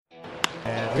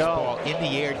And this ball in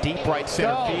the air, deep right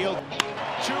center field.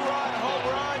 Two-run home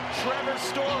run, Trevor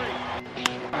Story.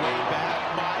 Way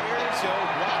back, Myers, he'll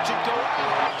watch it go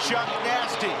out. Chuck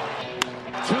Nasty.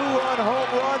 Two-run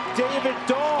home run, David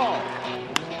Dahl.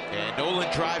 And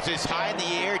Nolan drives this high in the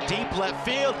air, deep left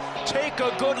field. Take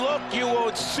a good look, you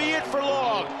won't see it for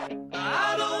long.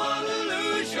 I don't want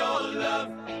to lose your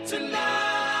love tonight.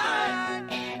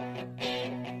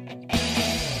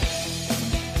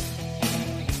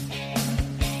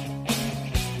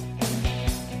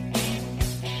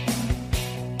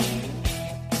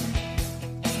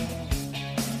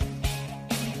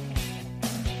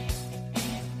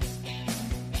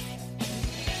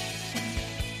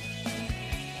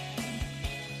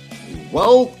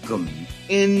 Welcome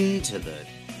into the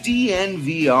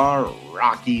DNVR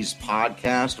Rockies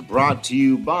podcast, brought to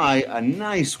you by a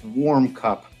nice warm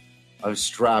cup of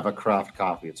Strava Craft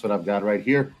coffee. It's what I've got right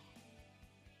here.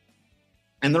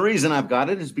 And the reason I've got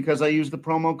it is because I used the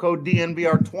promo code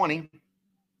DNVR20.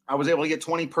 I was able to get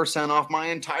 20% off my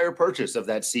entire purchase of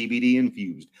that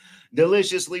CBD-infused,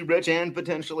 deliciously rich, and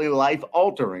potentially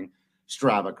life-altering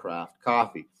Strava Craft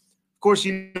coffee. Of course,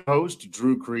 you know, host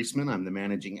Drew Creasman. I'm the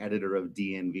managing editor of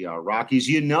DNVR Rockies.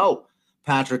 You know,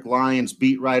 Patrick Lyons,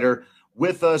 beat writer,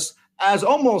 with us as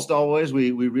almost always. We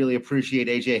really appreciate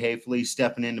AJ Hayfley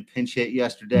stepping in to pinch hit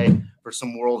yesterday for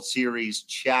some World Series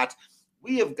chat.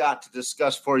 We have got to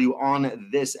discuss for you on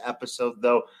this episode,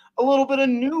 though, a little bit of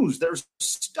news. There's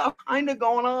stuff kind of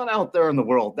going on out there in the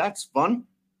world. That's fun.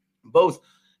 Both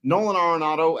Nolan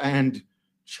Arenado and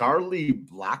Charlie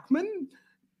Blackmon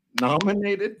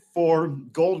nominated for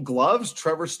Gold Gloves.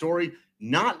 Trevor Story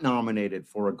not nominated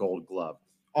for a Gold Glove.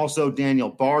 Also, Daniel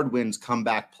Bard wins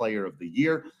Comeback Player of the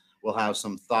Year. We'll have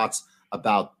some thoughts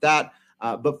about that.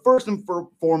 But first and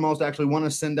foremost, actually want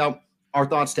to send out our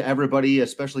thoughts to everybody,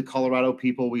 especially Colorado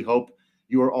people. We hope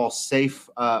you are all safe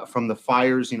from the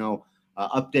fires. You know,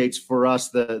 updates for us.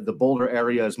 The Boulder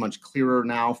area is much clearer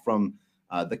now from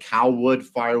the Cowwood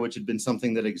fire, which had been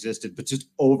something that existed, but just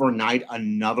overnight,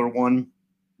 another one,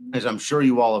 as I'm sure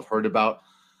you all have heard about,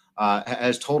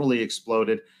 has totally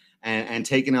exploded and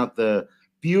taken out the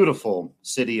beautiful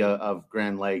city of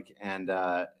Grand Lake. And,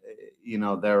 you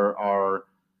know, there are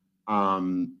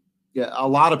a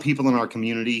lot of people in our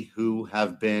community who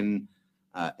have been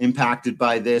impacted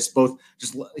by this, both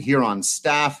just here on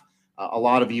staff, a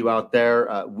lot of you out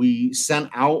there. We sent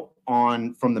out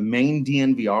from the main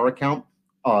DNVR account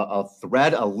a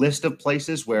thread, a list of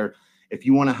places where if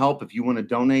you want to help, if you want to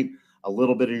donate a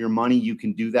little bit of your money, you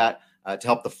can do that to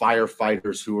help the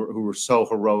firefighters who are so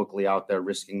heroically out there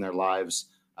risking their lives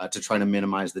to try to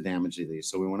minimize the damage of these.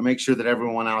 So we want to make sure that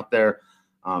everyone out there,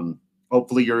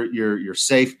 hopefully you're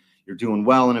safe, you're doing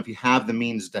well, and if you have the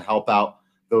means to help out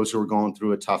those who are going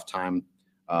through a tough time,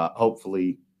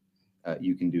 hopefully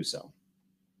you can do so.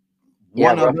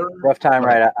 Rough time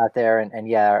right out there, and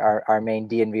yeah, our main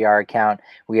DNVR account,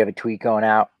 we have a tweet going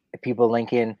out, people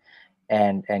linking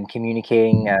and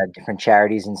communicating different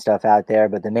charities and stuff out there.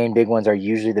 But the main big ones are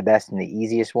usually the best and the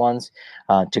easiest ones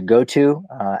to go to,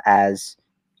 as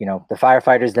you know, the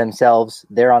firefighters themselves,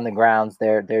 they're on the grounds,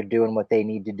 they're doing what they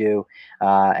need to do.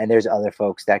 And there's other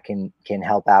folks that can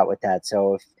help out with that.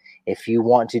 So if you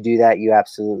want to do that, you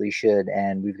absolutely should.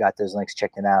 And we've got those links,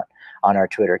 check them out on our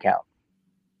Twitter account.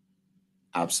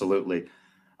 Absolutely.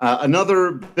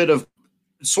 Another bit of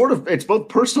it's both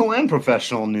personal and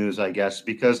professional news, I guess,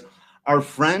 because our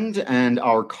friend and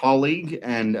our colleague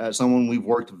and someone we've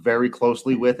worked very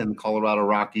closely with in the Colorado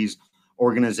Rockies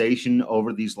organization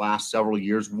over these last several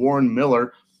years, Warren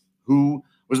Miller, who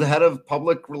was the head of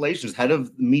public relations, head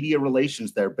of media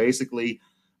relations there, basically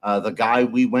the guy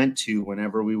we went to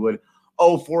whenever we would,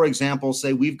 for example,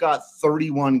 say we've got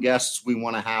 31 guests we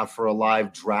want to have for a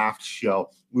live draft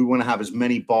show. We want to have as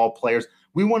many ball players.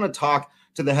 We want to talk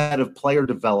to the head of player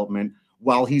development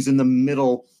while he's in the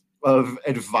middle of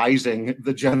advising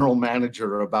the general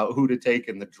manager about who to take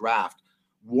in the draft.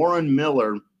 Warren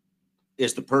Miller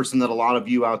is the person that a lot of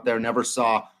you out there never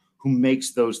saw who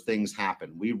makes those things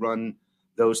happen. We run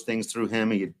those things through him.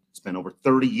 He spent over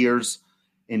 30 years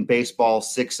in baseball,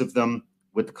 6 of them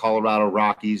with the Colorado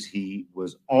Rockies. He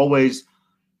was always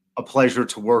a pleasure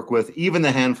to work with, even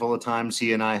the handful of times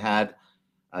he and I had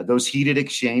those heated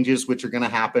exchanges, which are going to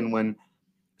happen when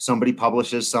somebody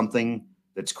publishes something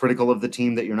that's critical of the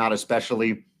team that you're not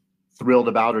especially thrilled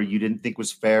about or you didn't think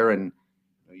was fair, and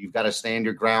you've got to stand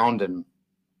your ground. And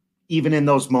even in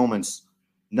those moments,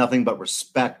 nothing but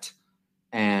respect.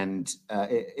 And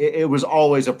it was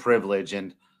always a privilege.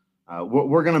 And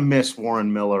we're going to miss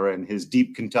Warren Miller and his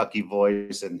deep Kentucky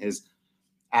voice and his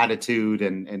attitude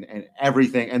and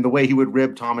everything, and the way he would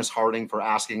rib Thomas Harding for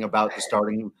asking about the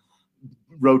starting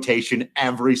rotation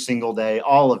every single day,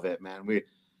 all of it, man.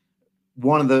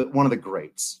 One of the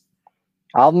greats.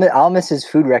 I'll miss his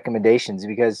food recommendations,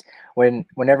 because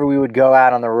whenever we would go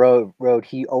out on the road,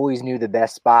 he always knew the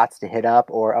best spots to hit up,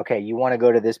 or, okay, you want to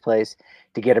go to this place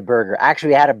to get a burger.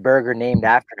 Actually, had a burger named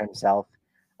after himself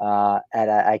at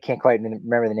I can't quite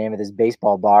remember the name of this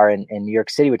baseball bar in New York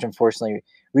City, which unfortunately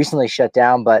recently shut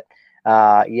down. But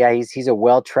yeah, he's a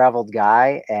well-traveled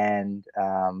guy, and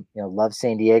loves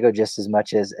San Diego just as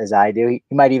much as I do.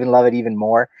 He might even love it even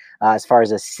more as far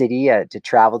as a city to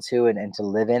travel to and to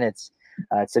live in.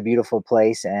 It's a beautiful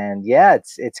place, and yeah,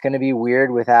 it's going to be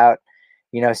weird without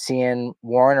seeing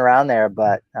Warren around there.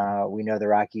 But we know the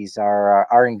Rockies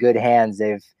are in good hands.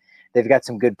 They've got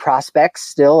some good prospects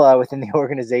still within the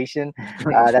organization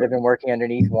that have been working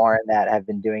underneath Warren that have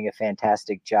been doing a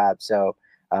fantastic job. So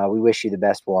we wish you the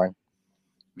best, Warren.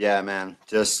 Yeah, man.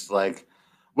 Just like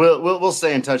we'll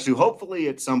stay in touch too. Hopefully,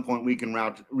 at some point we can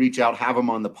reach out, have him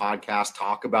on the podcast,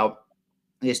 talk about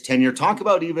his tenure, talk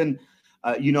about even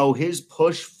his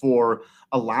push for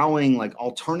allowing like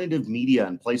alternative media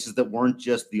in places that weren't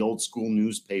just the old school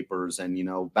newspapers.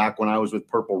 And back when I was with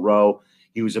Purple Row,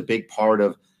 he was a big part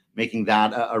of making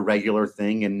that a regular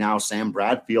thing. And now Sam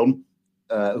Bradfield,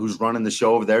 who's running the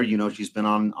show over there, she's been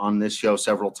on this show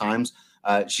several times.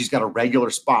 She's got a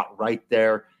regular spot right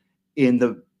there in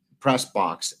the press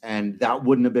box. And that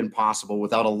wouldn't have been possible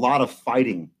without a lot of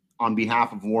fighting on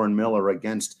behalf of Warren Miller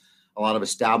against a lot of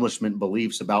establishment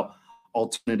beliefs about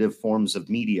alternative forms of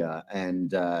media.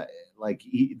 And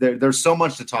there's so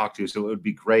much to talk to. So it would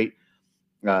be great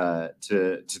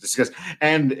to discuss.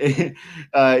 And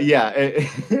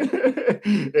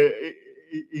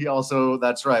he also,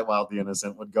 that's right, Wild the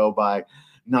Innocent would go by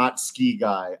Not Ski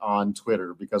Guy on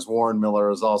Twitter, because Warren Miller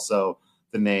is also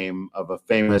the name of a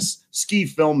famous ski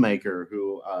filmmaker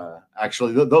who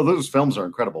actually those films are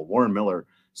incredible. Warren Miller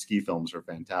ski films are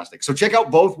fantastic. So check out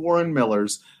both Warren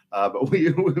Millers, but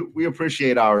we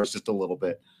appreciate ours just a little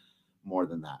bit more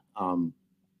than that. All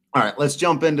right, let's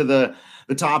jump into the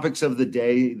topics of the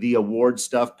day, the award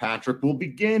stuff. Patrick, we'll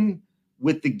begin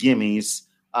with the gimmies.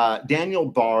 Daniel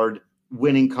Bard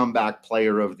winning comeback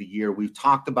player of the year. We've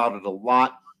talked about it a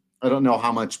lot. I don't know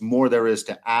how much more there is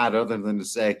to add other than to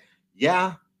say,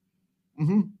 yeah.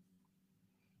 Mm-hmm.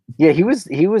 Yeah, he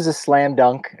was a slam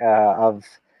dunk of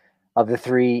the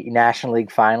three National League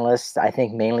finalists. I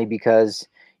think mainly because,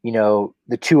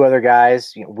 the two other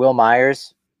guys, Will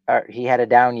Myers, he had a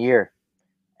down year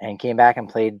and came back and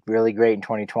played really great in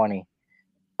 2020.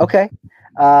 Okay.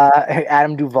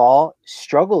 Adam Duvall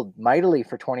struggled mightily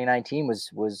for 2019,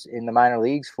 was in the minor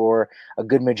leagues for a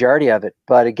good majority of it.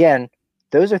 But again,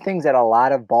 those are things that a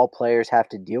lot of ball players have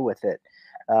to deal with it.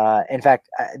 In fact,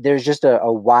 there's just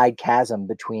a wide chasm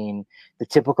between the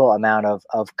typical amount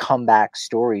of comeback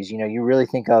stories. You really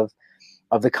think of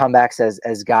the comebacks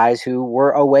as guys who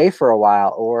were away for a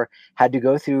while or had to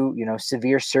go through,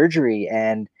 severe surgery,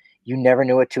 and you never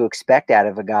knew what to expect out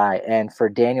of a guy. And for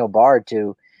Daniel Bard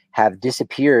to have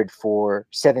disappeared for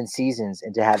 7 seasons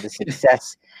and to have the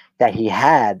success that he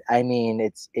had, I mean,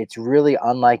 it's really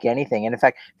unlike anything. And in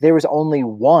fact, there was only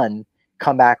one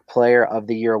comeback player of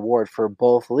the year award for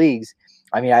both leagues.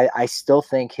 I mean, I still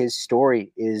think his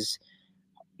story is,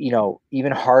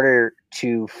 even harder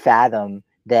to fathom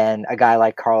than a guy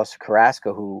like Carlos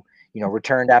Carrasco, who,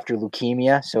 returned after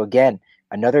leukemia. So again,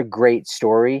 another great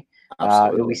story.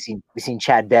 We've seen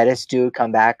Chad Bettis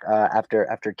come back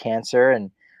after cancer,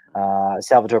 and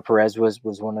Salvador Perez was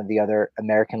one of the other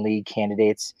American League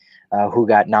candidates who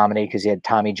got nominated because he had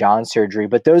Tommy John surgery.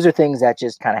 But those are things that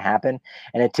just kind of happen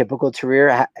in a typical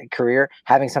career.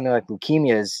 Having something like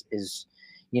leukemia is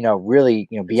really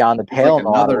beyond the pale in a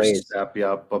lot of ways. Step,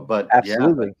 yeah, but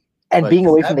absolutely. Yeah, and being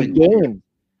away from the game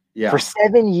for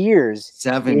 7 years.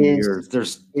 7 years.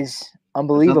 Is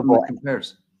unbelievable.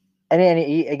 Compares. And then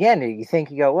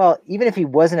you go, well, even if he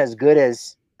wasn't as good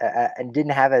as and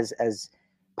didn't have as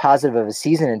positive of a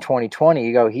season in 2020,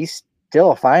 you go, he's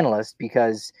still a finalist,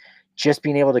 because just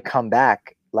being able to come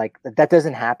back, like, that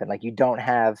doesn't happen. Like, you don't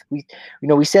have, we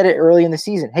said it early in the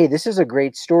season, hey, this is a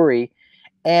great story,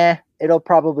 it'll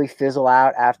probably fizzle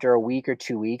out after a week or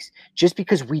 2 weeks, just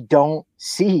because we don't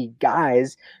see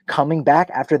guys coming back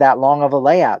after that long of a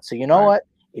layout. So what?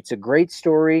 It's a great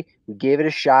story. We gave it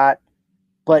a shot,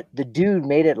 but the dude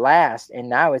made it last. And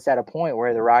now it's at a point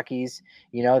where the Rockies,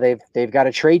 they've got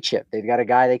a trade chip. They've got a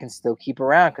guy they can still keep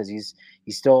around because he's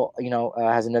still,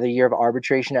 has another year of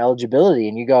arbitration eligibility.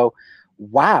 And you go,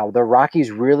 wow, the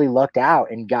Rockies really lucked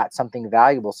out and got something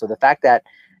valuable. So the fact that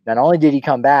not only did he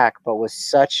come back, but was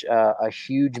such a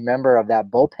huge member of that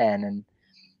bullpen. And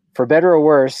for better or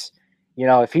worse,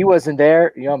 if he wasn't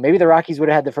there, maybe the Rockies would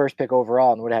have had the first pick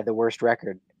overall and would have had the worst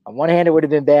record. On one hand, it would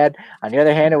have been bad. On the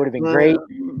other hand, it would have been great.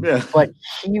 Yeah. But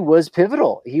he was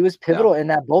pivotal. He was pivotal in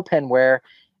that bullpen where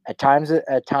at times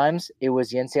it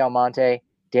was Yency Almonte,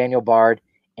 Daniel Bard,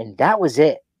 and that was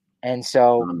it. And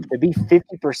so to be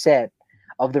 50%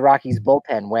 of the Rockies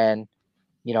bullpen when,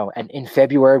 and in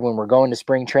February when we're going to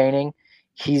spring training,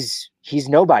 he's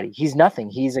nobody. He's nothing.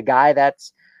 He's a guy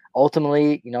that's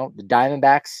ultimately, the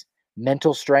Diamondbacks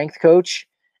mental strength coach,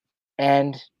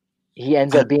 and he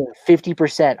ends up being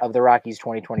 50% of the Rockies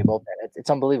 2020 bullpen. It's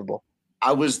unbelievable.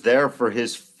 I was there for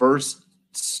his first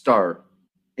start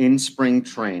in spring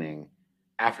training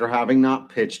after having not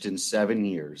pitched in 7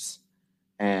 years.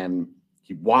 And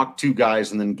he walked two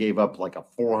guys and then gave up like a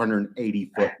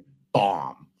 480-foot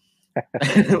bomb.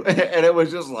 And it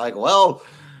was just like, well,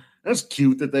 that's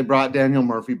cute that they brought Daniel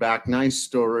Murphy back. Nice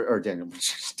story, or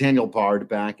Daniel Bard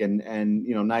back, and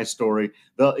nice story.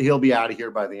 He'll be out of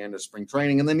here by the end of spring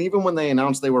training. And then even when they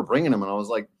announced they were bringing him, and I was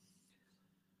like,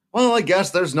 well, I guess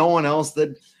there's no one else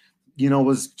that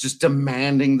was just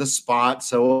demanding the spot.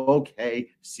 So okay,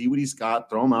 see what he's got,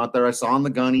 throw him out there. I saw on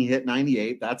the gun he hit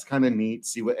 98. That's kind of neat.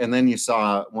 And then you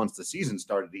saw once the season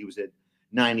started, he was at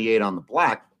 98 on the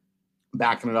black,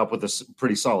 backing it up with a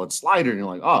pretty solid slider, and you're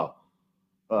like, oh.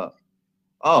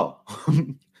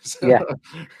 Yeah.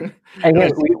 And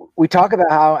yet we talk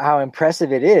about how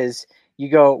impressive it is. You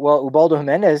go, well, Ubaldo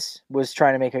Jimenez was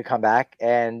trying to make a comeback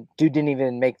and dude didn't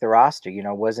even make the roster,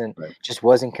 wasn't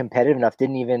competitive enough,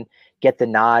 didn't even get the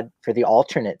nod for the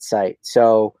alternate site.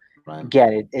 So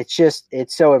again,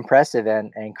 it's so impressive.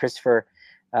 And Christopher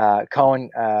Cohen,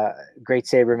 great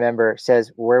Sabre member,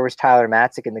 says, where was Tyler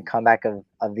Matzek in the comeback of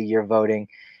the year voting?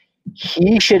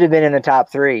 He should have been in the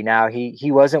top three. Now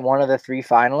he wasn't one of the three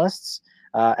finalists.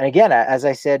 And again, as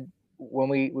I said, when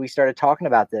we started talking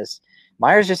about this,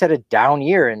 Myers just had a down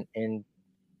year in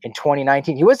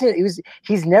 2019.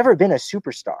 He's never been a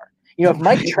superstar. If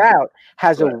Mike Trout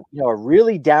has a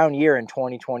really down year in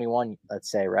 2021, let's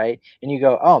say, right? And you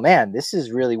go, oh man, this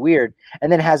is really weird.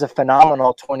 And then has a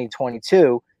phenomenal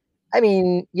 2022. I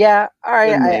mean, yeah, all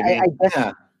right. I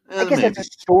guess that's a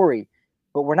story.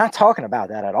 But we're not talking about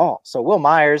that at all. So Will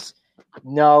Myers,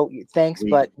 no, thanks,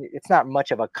 but it's not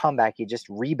much of a comeback. He just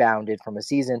rebounded from a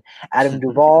season. Adam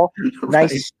Duvall,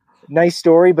 nice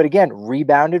story, but again,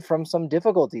 rebounded from some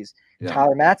difficulties. Yeah.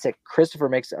 Tyler Matzek, Christopher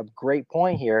makes a great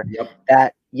point here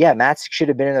that, Matzek should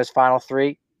have been in those final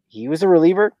three. He was a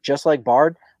reliever, just like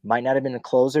Bard. Might not have been a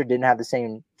closer, didn't have the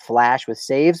same flash with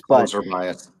saves, but closer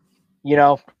bias.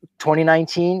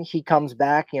 2019, he comes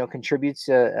back, contributes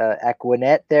at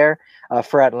Gwinnett there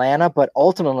for Atlanta, but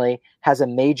ultimately has a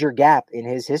major gap in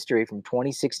his history from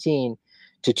 2016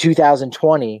 to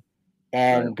 2020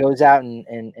 and goes out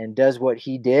and does what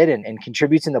he did and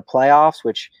contributes in the playoffs,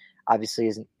 which obviously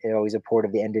isn't always a part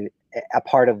of the end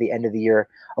of the year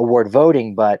award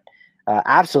voting, but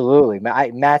absolutely,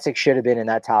 Matzek should have been in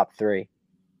that top three.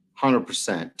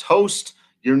 100%. Toast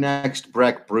your next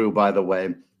Breck Brew, by the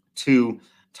way, to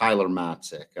Tyler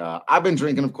Matzek. I've been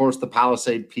drinking, of course, the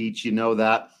Palisade Peach. You know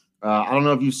that. I don't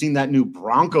know if you've seen that new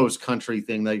Broncos country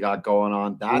thing they got going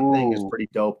on. That thing is pretty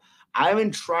dope. I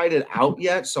haven't tried it out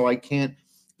yet, so I can't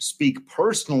speak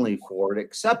personally for it,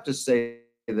 except to say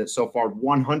that so far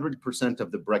 100%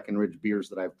 of the Breckenridge beers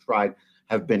that I've tried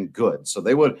have been good. So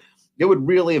they would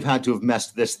really have had to have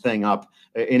messed this thing up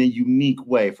in a unique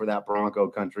way for that Bronco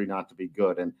country not to be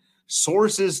good. And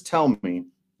sources tell me,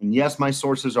 and yes, my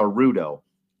sources are Rudo,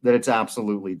 that it's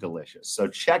absolutely delicious. So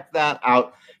check that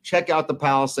out. Check out the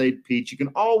Palisade Peach. You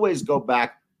can always go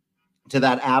back to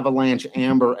that Avalanche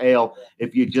Amber Ale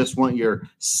if you just want your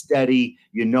steady,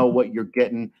 what you're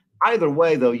getting. Either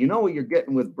way, though, you know what you're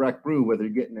getting with Breck Brew, whether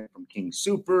you're getting it from King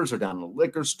Soopers or down in the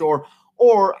liquor store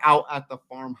or out at the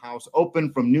farmhouse,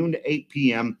 open from noon to 8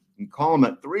 p.m. You can call them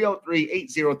at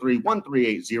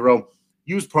 303-803-1380.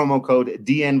 Use promo code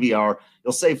DNVR.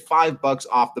 You'll save $5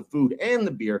 off the food and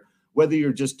the beer, whether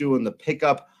you're just doing the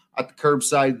pickup at the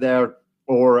curbside there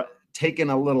or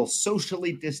taking a little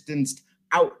socially distanced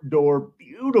outdoor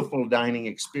beautiful dining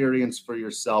experience for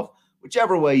yourself.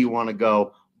 Whichever way you want to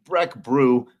go, Breck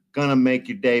Brew gonna make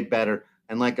your day better.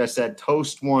 And like I said,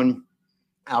 toast one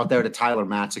out there to Tyler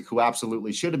Matzek, who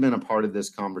absolutely should have been a part of this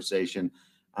conversation.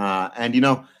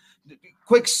 And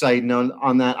quick side note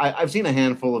on that, I've seen a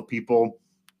handful of people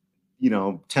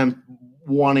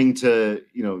wanting to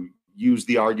use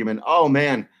the argument, oh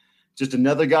man, just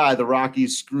another guy the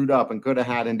Rockies screwed up and could have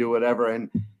had and do whatever. And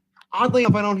Oddly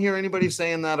enough, I don't hear anybody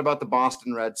saying that about the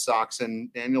Boston Red Sox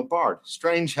and Daniel Bard.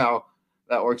 Strange how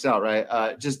that works out,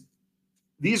 right? Just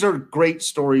these are great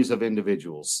stories of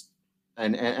individuals.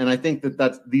 And I think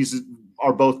that these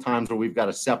are both times where we've got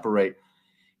to separate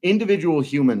individual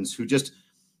humans who just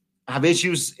have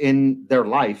issues in their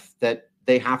life that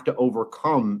they have to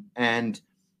overcome. And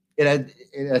it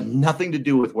had nothing to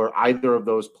do with where either of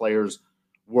those players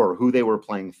were, who they were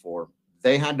playing for.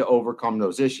 They had to overcome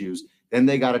those issues. Then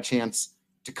they got a chance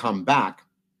to come back.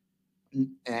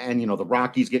 And, the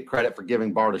Rockies get credit for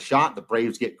giving Bard a shot. The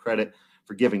Braves get credit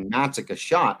for giving Matzek a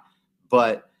shot.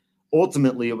 But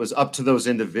ultimately, it was up to those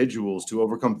individuals to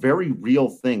overcome very real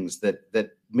things that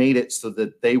made it so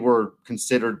that they were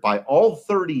considered by all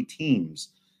 30 teams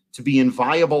to be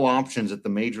inviolable options at the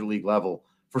major league level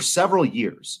for several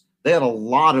years. They had a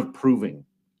lot of proving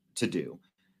to do.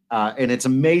 And it's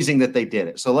amazing that they did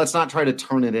it. So let's not try to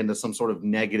turn it into some sort of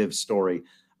negative story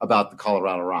about the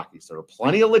Colorado Rockies. There are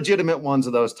plenty of legitimate ones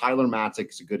of those. Tyler Matzek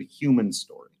is a good human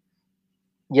story.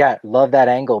 Yeah, love that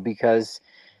angle because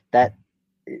that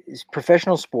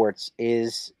professional sports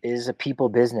is a people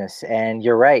business. And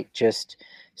you're right. Just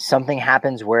something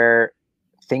happens where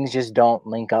things just don't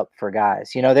link up for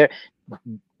guys.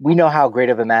 We know how great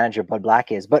of a manager Bud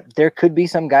Black is, but there could be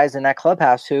some guys in that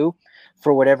clubhouse who,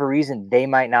 for whatever reason, they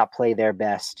might not play their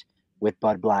best with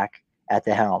Bud Black at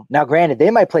the helm. Now, granted,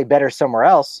 they might play better somewhere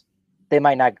else. They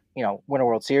might not, win a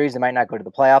World Series. They might not go to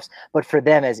the playoffs. But for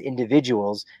them as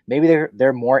individuals, maybe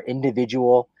they're more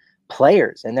individual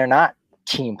players, and they're not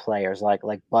team players like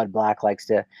Bud Black likes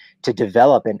to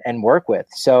develop and work with.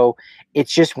 So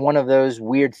it's just one of those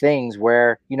weird things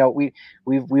where,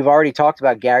 we've already talked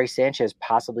about Gary Sanchez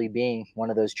possibly being one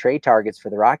of those trade targets for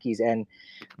the Rockies. And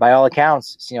by all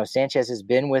accounts, Sanchez has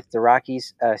been with the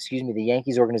the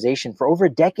Yankees organization for over a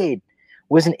decade,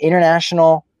 was an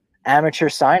international amateur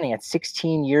signing at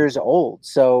 16 years old.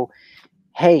 So,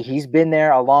 hey, he's been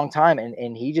there a long time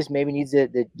and he just maybe needs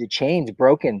the chains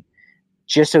broken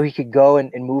just so he could go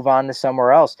and move on to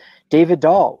somewhere else. David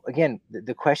Dahl, again,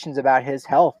 the questions about his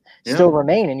health still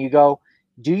remain. And you go,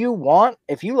 do you want,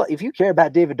 if you care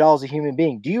about David Dahl as a human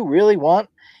being, do you really want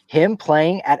him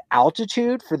playing at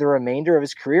altitude for the remainder of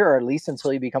his career, or at least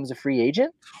until he becomes a free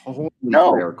agent?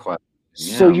 No. Fair question.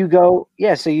 Yeah. So you go,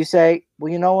 so you say,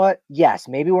 well, you know what? Yes,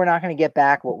 maybe we're not going to get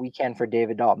back what we can for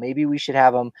David Dahl. Maybe we should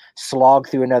have him slog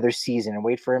through another season and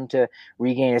wait for him to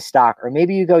regain his stock. Or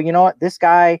maybe you go, you know what? This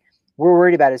guy, we're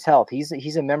worried about his health.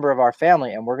 He's a member of our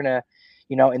family, and we're going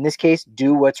to, in this case,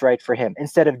 do what's right for him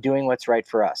instead of doing what's right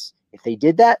for us. If they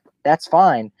did that, that's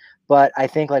fine. But I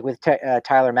think like with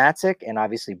Tyler Matzek and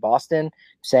obviously Boston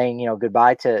saying,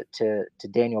 goodbye to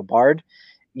Daniel Bard,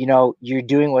 you're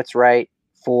doing what's right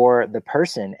for the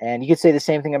person. And you could say the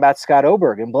same thing about Scott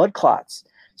Oberg and blood clots.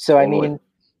 So, I mean,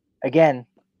 again,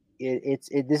 this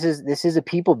is a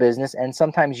people business, and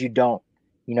sometimes you don't,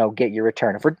 get your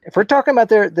return. If we're talking about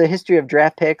the history of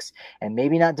draft picks and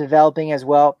maybe not developing as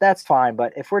well, that's fine.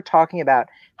 But if we're talking about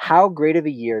how great of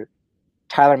a year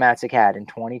Tyler Matzek had in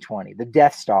 2020, the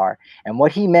Death Star, and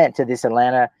what he meant to this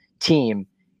Atlanta team,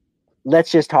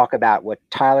 let's just talk about what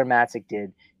Tyler Matzek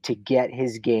did to get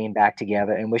his game back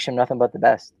together, and wish him nothing but the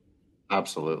best.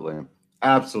 Absolutely.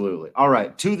 Absolutely. All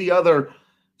right. To the other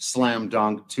slam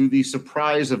dunk, to the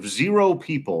surprise of zero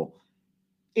people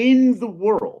in the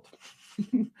world,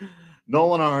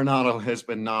 Nolan Arenado has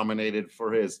been nominated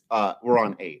for his, we're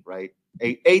on 8, right?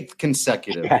 Eighth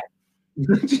consecutive. Yeah.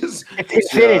 It's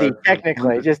infinity,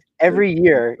 technically, just every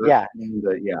year. Yeah.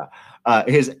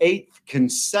 His 8th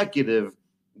consecutive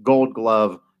Gold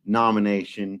Glove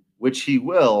nomination, which he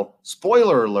will,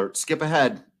 spoiler alert, skip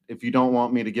ahead if you don't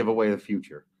want me to give away the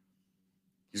future.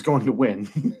 He's going to win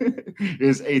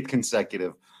his 8th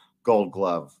consecutive Gold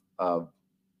Glove.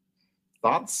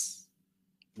 Thoughts?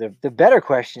 The better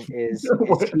question is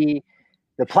he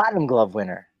the Platinum Glove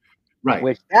winner? Right.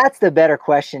 Which that's the better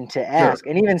question to ask.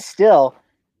 Sure. And even still,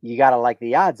 you got to like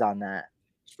the odds on that.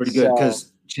 It's pretty good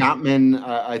because Chapman,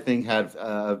 I think, had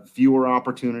fewer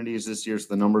opportunities this year, so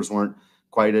the numbers weren't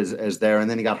quite as there. And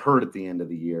then he got hurt at the end of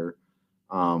the year,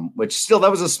 which still, that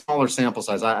was a smaller sample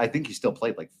size. I think he still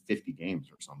played like 50 games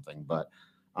or something. But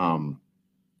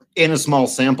in a small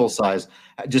sample size,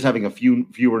 just having a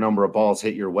fewer number of balls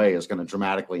hit your way is going to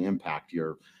dramatically impact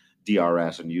your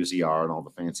DRS and UZR and all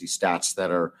the fancy stats that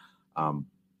are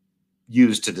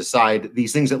used to decide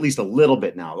these things, at least a little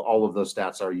bit now. All of those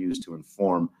stats are used to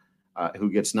inform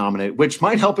who gets nominated, which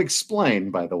might help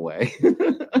explain, by the way,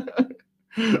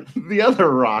 the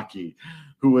other Rocky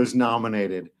who was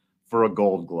nominated for a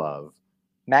Gold Glove.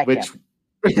 Matt which,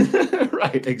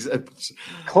 right,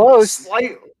 close.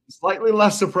 Slightly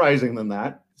less surprising than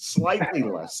that. slightly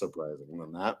less surprising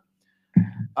than that.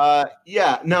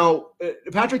 Now,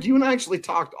 Patrick, you and I actually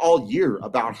talked all year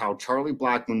about how Charlie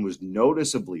Blackmon was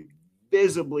noticeably,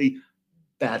 visibly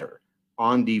better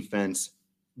on defense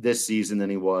this season than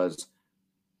he was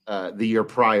the year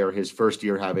prior, his first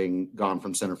year having gone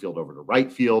from center field over to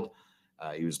right field.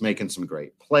 He was making some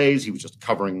great plays. He was just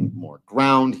covering more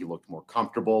ground. He looked more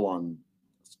comfortable on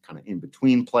kind of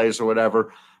in-between plays or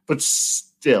whatever. But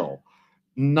still,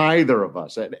 neither of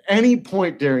us at any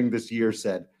point during this year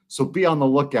said, so be on the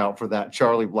lookout for that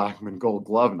Charlie Blackmon Gold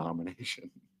Glove nomination.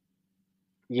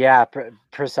 Yeah,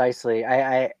 precisely.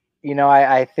 I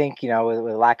think,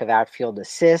 with lack of outfield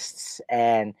assists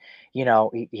and,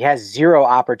 he has zero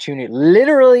opportunity,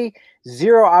 literally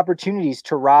zero opportunities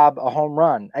to rob a home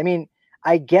run. I mean,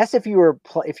 I guess if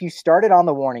you started on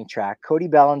the warning track, Cody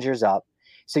Bellinger's up,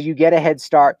 so you get a head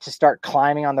start to start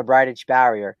climbing on the Bright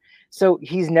barrier. So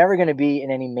he's never going to be in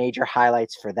any major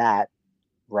highlights for that.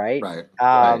 Right.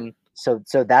 Right.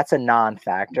 So that's a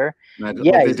non-factor. What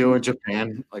they do in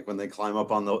Japan, like when they climb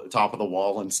up on the top of the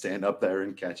wall and stand up there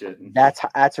and catch it.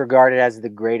 That's regarded as the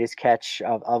greatest catch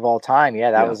of all time.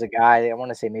 Yeah, that was a guy, I want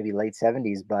to say maybe late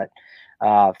 70s, but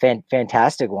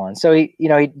fantastic one. So he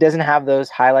doesn't have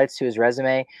those highlights to his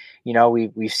resume.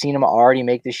 We've seen him already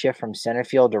make the shift from center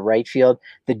field to right field.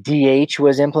 The DH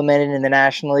was implemented in the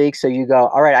National League. So you go,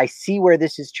 all right, I see where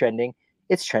this is trending.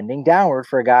 It's trending downward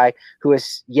for a guy who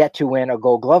has yet to win a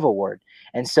Gold Glove award.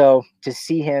 And so to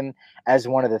see him as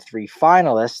one of the 3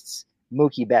 finalists,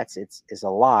 Mookie Betts is a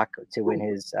lock to win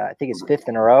his, I think it's 5th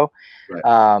in a row,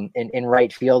 in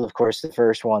right field. Of course, the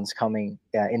first one's coming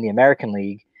in the American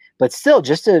League. But still,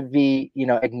 just to be,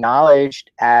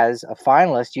 acknowledged as a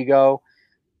finalist, you go,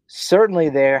 certainly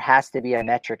there has to be a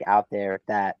metric out there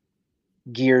that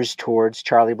gears towards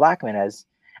Charlie Blackmon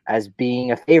as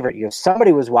being a favorite.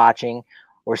 Somebody was watching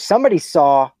or somebody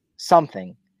saw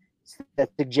something that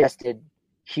suggested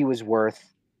he was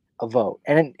worth a vote.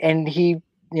 And he,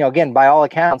 again, by all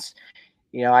accounts,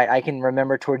 I can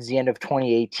remember towards the end of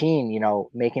 2018,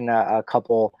 making a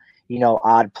couple,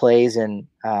 odd plays and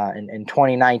in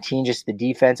 2019, just the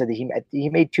defense. He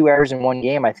made 2 errors in one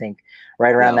game, I think,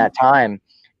 right around that time.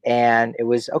 And it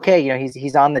was okay.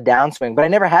 He's on the downswing, but I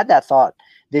never had that thought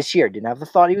this year. Didn't have the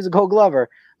thought he was a Gold Glover,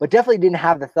 but definitely didn't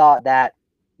have the thought that,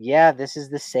 this is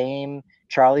the same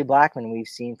Charlie Blackmon we've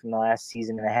seen from the last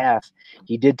season and a half.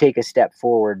 He did take a step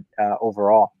forward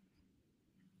overall.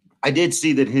 I did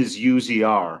see that his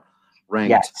UZR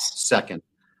ranked second.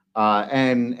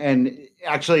 And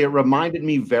actually it reminded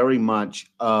me very much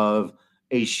of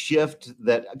a shift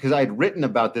because I had written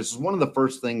about this. It was one of the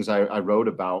first things I wrote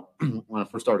about when I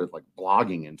first started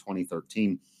blogging in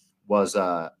 2013 was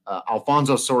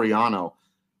Alfonso Soriano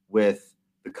with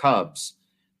the Cubs.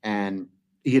 And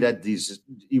he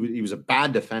was a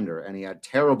bad defender and he had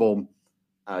terrible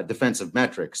defensive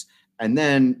metrics. And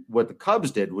then what the Cubs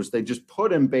did was they just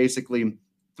put him basically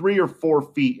 3 or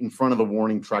 4 feet in front of the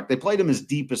warning track. They played him as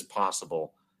deep as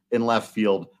possible in left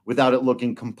field without it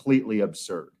looking completely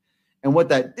absurd. And what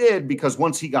that did, because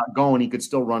once he got going, he could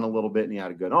still run a little bit and he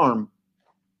had a good arm,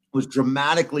 was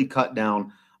dramatically cut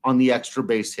down on the extra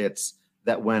base hits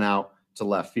that went out to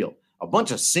left field. A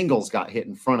bunch of singles got hit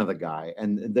in front of the guy,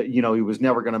 and he was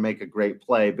never going to make a great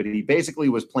play, but he basically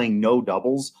was playing no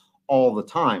doubles all the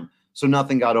time. So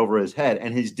nothing got over his head,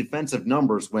 and his defensive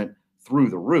numbers went through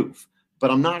the roof.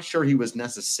 But I'm not sure he was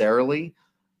necessarily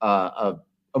a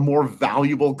more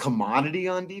valuable commodity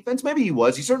on defense. Maybe he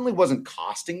was. He certainly wasn't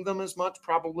costing them as much,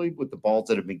 probably, with the balls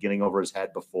that have been getting over his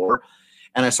head before.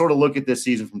 And I sort of look at this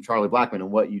season from Charlie Blackmon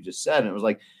and what you just said, and it was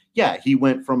like, yeah, he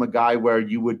went from a guy where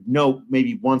you would know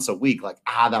maybe once a week,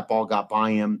 that ball got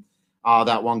by him.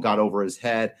 That one got over his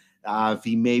head. If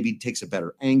he maybe takes a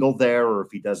better angle there, or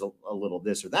if he does a little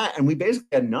this or that. And we basically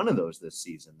had none of those this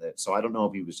season. So I don't know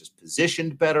if he was just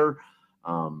positioned better,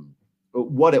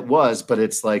 what it was, but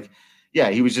it's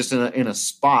he was just in a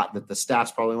spot that the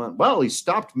stats probably went, well, he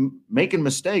stopped making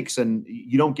mistakes and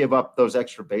you don't give up those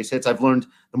extra base hits. I've learned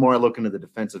the more I look into the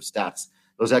defensive stats,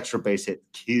 those extra base hits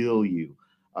kill you.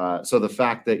 So the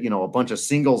fact that, a bunch of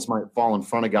singles might fall in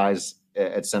front of guys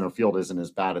at center field isn't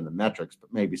as bad in the metrics,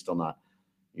 but maybe still not.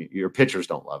 Your pitchers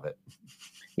don't love it.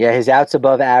 Yeah, his outs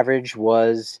above average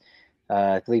was,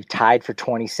 I believe, tied for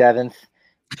 27th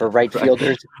for right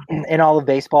fielders in all of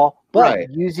baseball.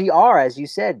 But UZR, as you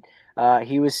said,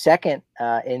 he was second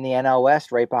in the NL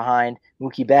West, right behind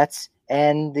Mookie Betts.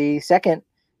 And the second,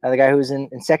 the guy who was in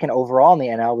second overall in the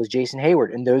NL was Jason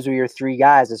Hayward. And those were your 3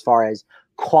 guys as far as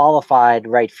qualified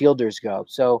right fielders go.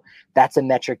 So that's a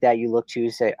metric that you look to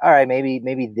say, all right,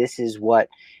 maybe this is what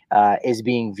is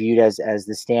being viewed as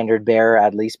the standard bearer,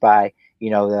 at least by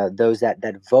those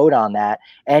that vote on that.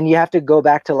 And you have to go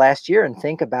back to last year and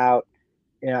think about,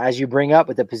 as you bring up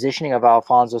with the positioning of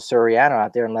Alfonso Soriano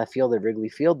out there in left field at Wrigley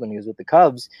Field when he was with the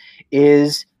Cubs,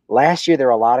 is last year there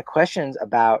were a lot of questions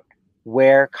about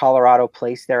where Colorado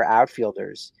placed their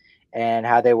outfielders and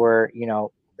how they were,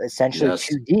 essentially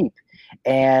too deep.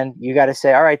 And you got to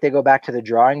say, all right, they go back to the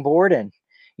drawing board, and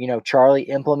Charlie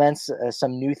implements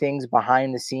some new things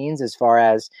behind the scenes as far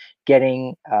as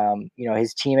getting,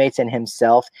 his teammates and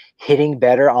himself hitting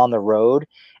better on the road.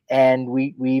 And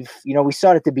we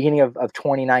saw it at the beginning of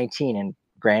 2019, and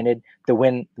granted, the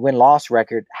win-loss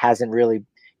record hasn't really,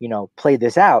 played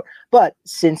this out. But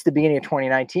since the beginning of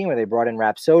 2019, where they brought in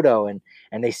Rapsodo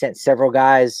and they sent several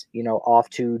guys, off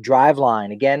to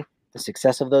Driveline, again, the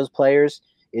success of those players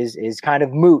is kind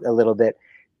of moot a little bit.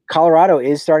 Colorado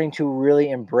is starting to really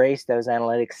embrace those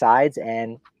analytic sides.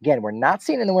 And again, we're not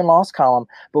seeing it in the win-loss column,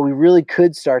 but we really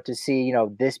could start to see,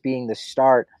 this being the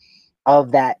start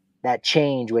of that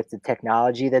change with the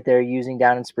technology that they're using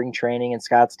down in spring training in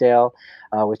Scottsdale,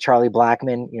 with Charlie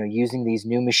Blackmon, using these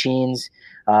new machines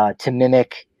to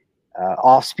mimic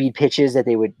off-speed pitches that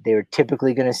they were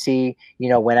typically going to see,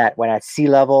 when at sea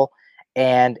level.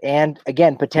 And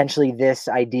again, potentially this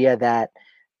idea that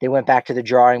they went back to the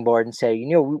drawing board and say,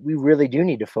 we really do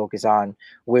need to focus on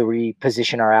where we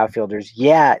position our outfielders.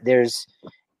 Yeah,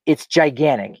 it's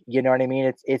gigantic. You know what I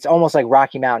mean? It's almost like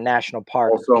Rocky Mountain National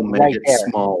Park. Also make it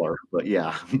smaller, but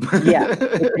yeah. Yeah,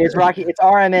 it's Rocky. It's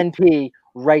RMNP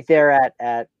right there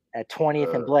at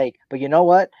 20th and Blake. But you know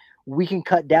what? We can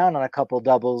cut down on a couple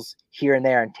doubles here and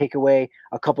there and take away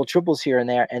a couple triples here and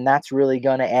there, and that's really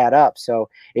going to add up. So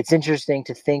it's interesting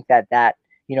to think that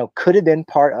could have been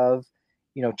part of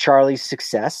Charlie's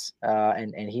success,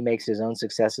 and he makes his own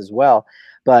success as well.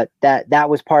 But that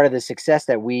was part of the success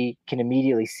that we can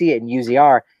immediately see it in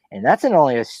UZR, and that's in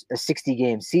only a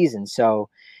 60-game season. So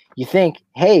you think,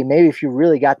 hey, maybe if you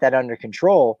really got that under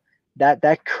control,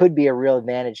 that could be a real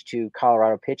advantage to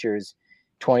Colorado pitchers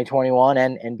 2021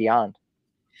 and beyond.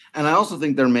 And I also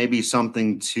think there may be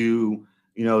something to,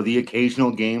 the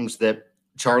occasional games that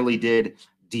Charlie did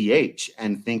DH,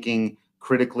 and thinking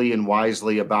critically and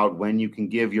wisely about when you can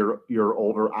give your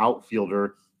older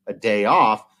outfielder a day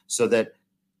off so that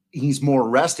he's more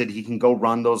rested. He can go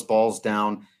run those balls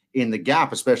down in the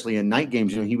gap, especially in night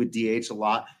games. He would DH a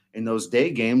lot in those day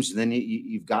games, and then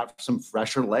you've got some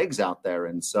fresher legs out there.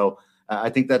 And so I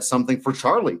think that's something for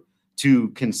Charlie to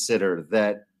consider,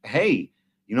 that, hey,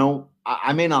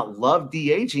 I may not love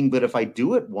DHing, but if I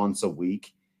do it once a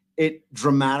week, it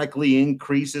dramatically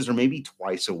increases, or maybe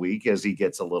twice a week as he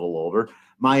gets a little older,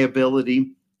 my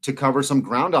ability to cover some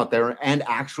ground out there and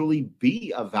actually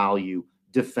be a value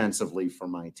defensively for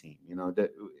my team.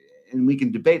 And we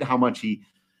can debate how much he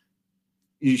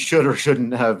should or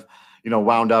shouldn't have,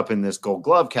 wound up in this Gold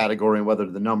Glove category, and whether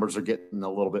the numbers are getting a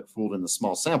little bit fooled in the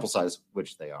small sample size,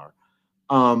 which they are.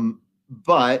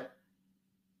 But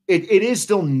it is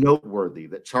still noteworthy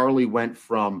that Charlie went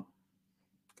from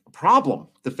a problem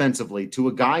defensively to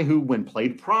a guy who, when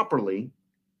played properly,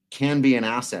 can be an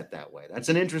asset that way. That's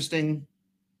an interesting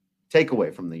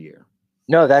takeaway from the year.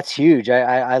 No, that's huge.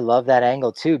 I love that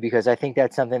angle too, because I think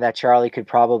that's something that Charlie could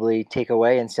probably take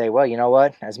away and say, well, you know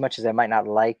what, as much as I might not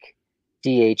like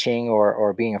DHing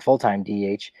or being a full-time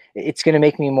DH, it's going to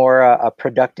make me more a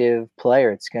productive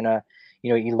player. It's going to,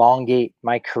 elongate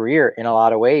my career in a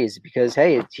lot of ways, because,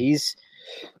 hey,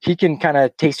 he can kind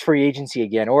of taste free agency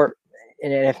again,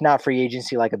 and if not free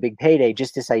agency, like a big payday,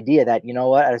 just this idea that,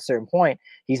 at a certain point,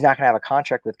 he's not going to have a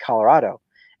contract with Colorado.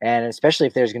 And especially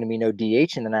if there's going to be no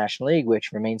DH in the National League,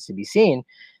 which remains to be seen,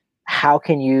 how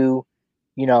can you,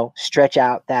 stretch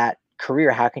out that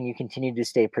career? How can you continue to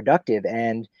stay productive?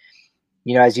 And,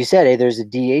 as you said, hey, there's a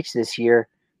DH this year.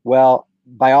 Well,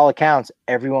 by all accounts,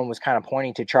 everyone was kind of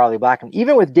pointing to Charlie Blackmon.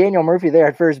 Even with Daniel Murphy there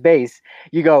at first base,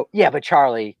 you go, yeah, but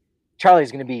Charlie's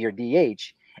going to be your DH.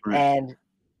 Right. And,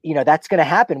 that's going to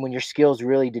happen when your skills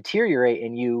really deteriorate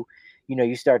and you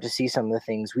start to see some of the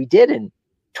things we did in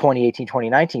 2018,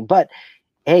 2019. But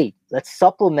hey, let's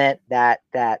supplement that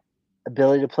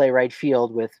ability to play right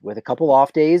field with a couple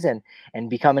off days and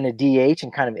becoming a DH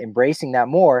and kind of embracing that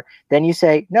more. Then you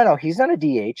say, no, he's not a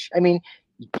DH. I mean,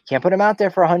 you can't put him out there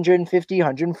for 150,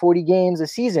 140 games a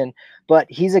season, but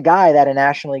he's a guy that a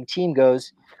National League team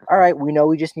goes, all right, we know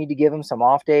we just need to give him some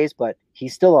off days, but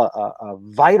he's still a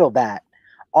vital bat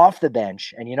off the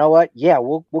bench. And you know what? Yeah,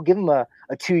 we'll give him a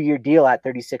 2-year deal at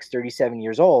 36, 37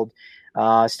 years old.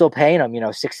 Still paying him,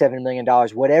 $6-7 million,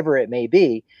 whatever it may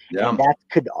be. Yeah. And that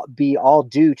could be all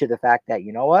due to the fact that,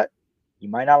 you know what, you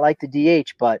might not like the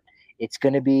DH, but it's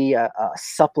going to be a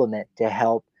supplement to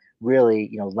help really,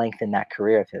 lengthen that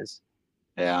career of his.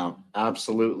 Yeah,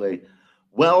 absolutely.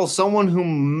 Well, someone who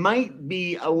might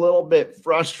be a little bit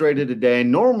frustrated today,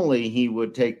 normally he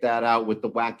would take that out with the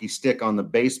wacky stick on the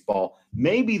baseball.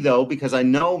 Maybe, though, because I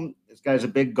know this guy's a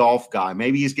big golf guy.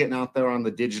 Maybe he's getting out there on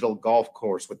the digital golf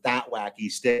course with that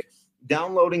wacky stick,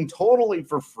 downloading totally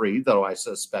for free, though I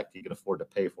suspect he could afford to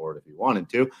pay for it if he wanted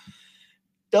to.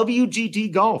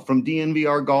 WGT Golf from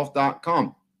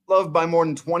DNVRGolf.com. Loved by more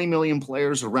than 20 million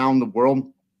players around the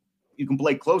world. You can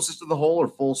play closest to the hole or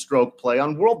full stroke play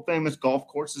on world-famous golf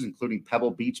courses, including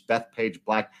Pebble Beach, Bethpage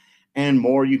Black, and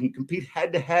more. You can compete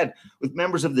head-to-head with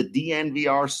members of the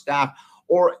DNVR staff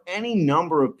or any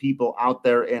number of people out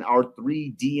there in our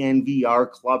 3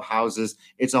 DNVR clubhouses.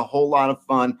 It's a whole lot of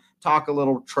fun. Talk a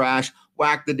little trash,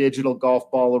 whack the digital golf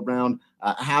ball around,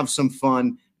 have some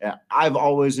fun. I've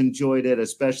always enjoyed it,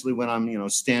 especially when I'm,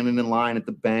 standing in line at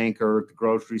the bank or at the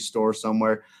grocery store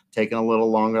somewhere, taking a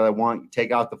little longer than I want. You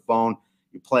take out the phone,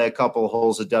 you play a couple of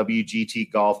holes of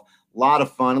WGT Golf. A lot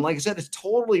of fun. And like I said, it's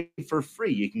totally for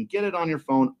free. You can get it on your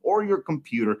phone or your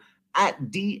computer at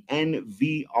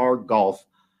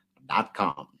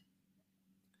DNVRGolf.com.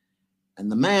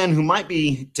 And the man who might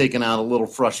be taking out a little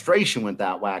frustration with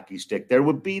that wacky stick there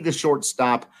would be the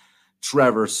shortstop,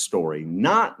 Trevor Story,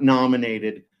 not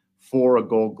nominated for a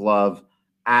Gold Glove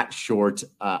at short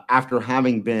after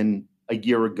having been a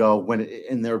year ago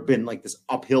and there have been like this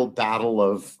uphill battle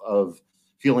of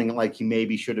feeling like he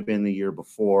maybe should have been the year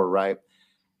before, right?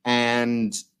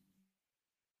 And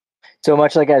so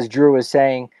much like as Drew was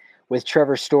saying with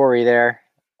Trevor Story there,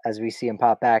 as we see him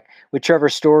pop back, with Trevor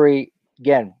Story,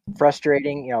 again,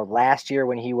 frustrating, last year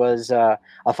when he was a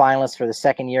finalist for the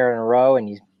second year in a row, and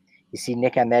you see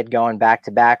Nick Ahmed going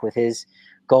back-to-back with his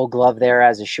Gold Glove there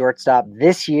as a shortstop.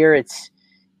 This year,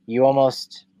 you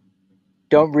almost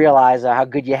don't realize how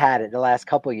good you had it the last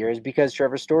couple of years because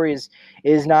Trevor Story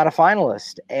is not a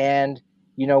finalist. And,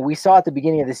 we saw at the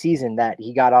beginning of the season that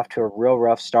he got off to a real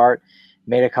rough start,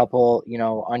 made a couple,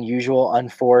 unusual,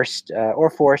 unforced or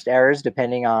forced errors,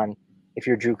 depending on if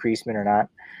you're Drew Creasman or not.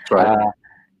 right.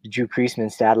 Drew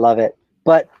Creasman stat, love it.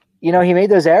 But, he made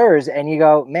those errors and you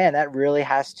go, man, that really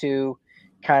has to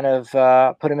kind of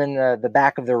put him in the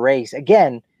back of the race.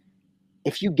 Again,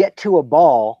 if you get to a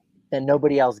ball that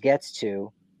nobody else gets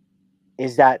to,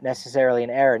 is that necessarily an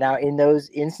error? Now, in those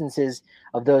instances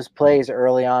of those plays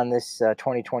early on this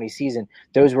 2020 season,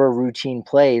 those were routine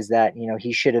plays that,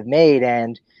 he should have made.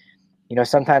 And,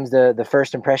 sometimes the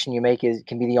first impression you make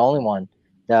can be the only one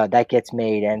that gets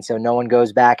made. And so no one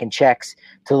goes back and checks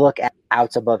to look at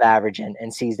outs above average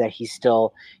and sees that he's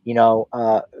still,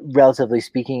 relatively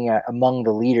speaking, among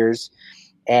the leaders.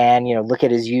 And, look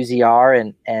at his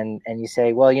UZR and you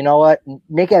say, well, you know what?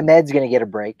 Nick Ahmed's going to get a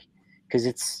break because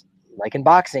it's like in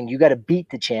boxing, you got to beat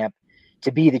the champ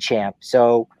to be the champ.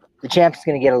 So the champ's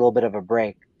going to get a little bit of a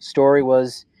break. Story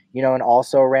was, and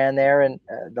also ran there in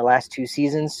the last 2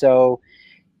 seasons. So,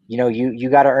 you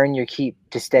got to earn your keep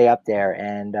to stay up there,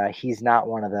 and he's not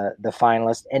one of the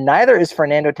finalists, and neither is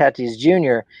Fernando Tatis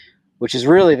Jr., which is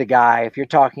really the guy. If you're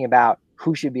talking about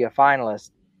who should be a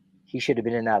finalist, he should have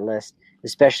been in that list,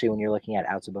 especially when you're looking at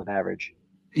outs above average.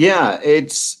 Yeah,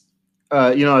 it's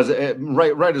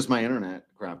right as my internet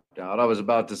crapped out, I was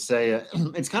about to say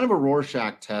it's kind of a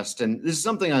Rorschach test, and this is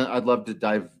something I'd love to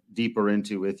dive deeper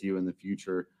into with you in the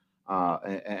future,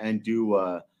 and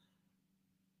do.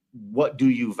 What do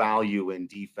you value in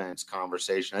defense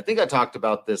conversation? I think I talked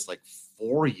about this like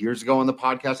 4 years ago on the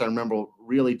podcast. I remember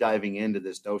really diving into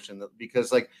this notion that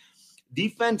because like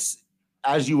defense,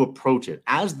 as you approach it,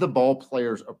 as the ball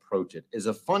players approach it, is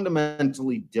a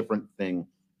fundamentally different thing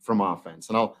from offense.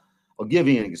 And I'll give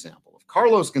you an example of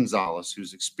Carlos Gonzalez,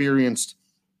 who's experienced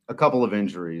a couple of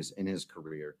injuries in his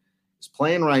career, is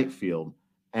playing right field,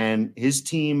 and his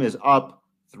team is up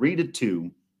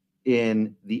 3-2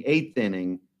 in the 8th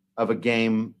inning of a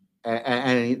game,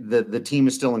 and the team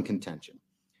is still in contention.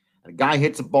 And a guy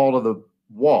hits a ball to the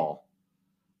wall.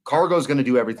 Cargo's going to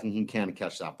do everything he can to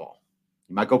catch that ball.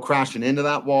 He might go crashing into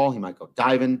that wall. He might go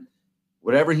diving.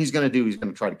 Whatever he's going to do, he's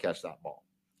going to try to catch that ball.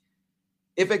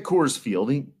 If at Coors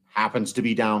Field, he happens to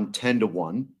be down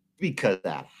 10-1, because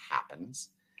that happens,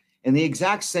 and the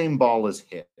exact same ball is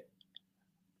hit.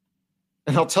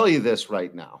 And I'll tell you this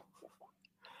right now,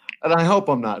 and I hope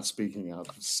I'm not speaking out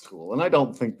of school, and I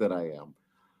don't think that I am.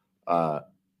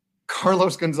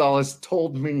 Carlos Gonzalez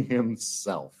told me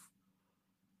himself,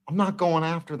 I'm not going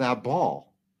after that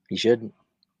ball. He shouldn't.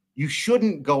 You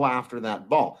shouldn't go after that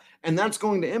ball. And that's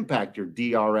going to impact your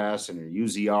DRS and your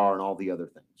UZR and all the other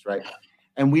things, right?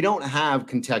 And we don't have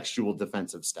contextual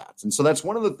defensive stats. And so that's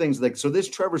one of the things, so this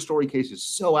Trevor Story case is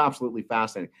so absolutely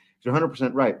fascinating. You're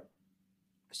 100% right.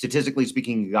 statistically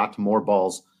speaking, you got to more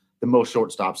balls than most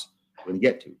shortstops are going to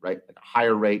get to, right? Like a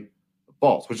higher rate of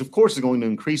balls, which of course is going to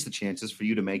increase the chances for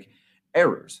you to make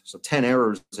errors. So 10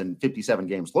 errors in 57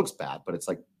 games looks bad, but it's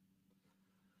like,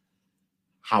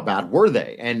 how bad were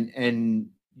they? And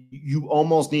you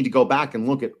almost need to go back and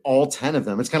look at all 10 of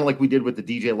them. It's kind of like we did with the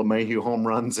DJ LeMahieu home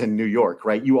runs in New York,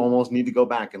 right? You almost need to go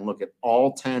back and look at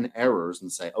all 10 errors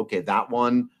and say, okay, that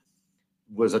one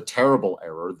was a terrible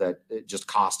error that it just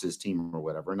cost his team or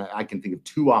whatever. And I can think of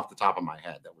 2 off the top of my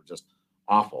head that were just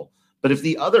awful. But if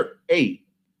the other 8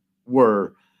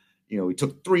 were, he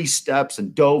took 3 steps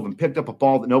and dove and picked up a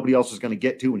ball that nobody else was going to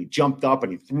get to, and he jumped up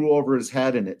and he threw over his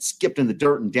head and it skipped in the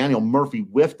dirt and Daniel Murphy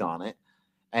whiffed on it,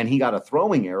 and he got a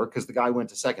throwing error because the guy went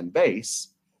to second base.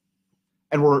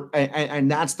 And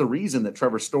that's the reason that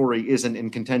Trevor Story isn't in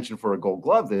contention for a Gold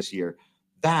Glove this year.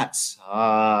 That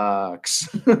sucks.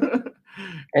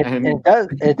 And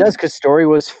it does because Story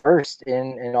was first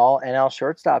in all NL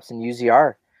shortstops in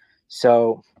UZR.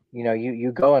 So,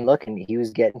 you go and look, and he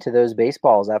was getting to those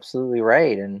baseballs. Absolutely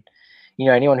right. And,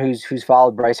 anyone who's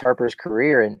followed Bryce Harper's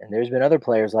career, and there's been other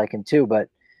players like him too, but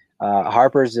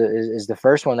Harper's is the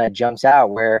first one that jumps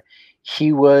out where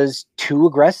he was too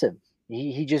aggressive.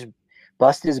 He just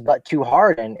busted his butt too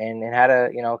hard and had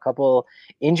a couple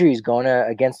injuries going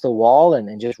against the wall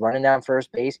and just running down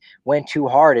first base, went too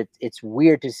hard. It's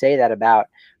weird to say that about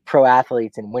pro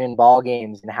athletes and winning ball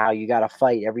games and how you got to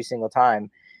fight every single time.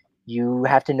 You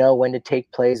have to know when to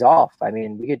take plays off. I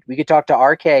mean, we could talk to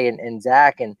RK and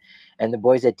Zach and the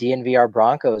boys at DNVR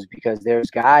Broncos, because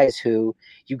there's guys who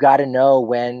you got to know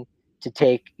when to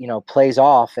take, plays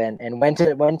off and when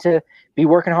to be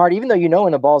working hard, even though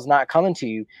when the ball's not coming to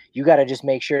you. You got to just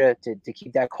make sure to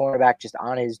keep that cornerback just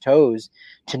on his toes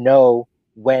to know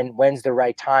when's the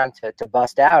right time to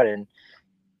bust out. And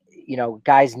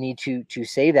guys need to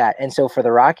say that. And so for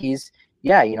the Rockies,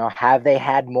 yeah, have they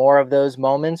had more of those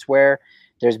moments where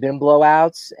there's been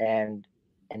blowouts and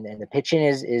the pitching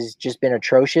is just been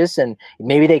atrocious, and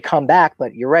maybe they come back,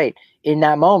 but you're right. In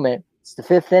that moment, it's the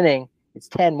 5th inning, it's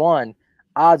 10-1.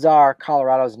 Odds are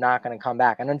Colorado's not going to come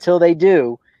back. And until they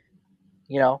do,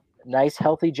 nice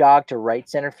healthy jog to right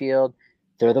center field,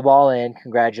 throw the ball in.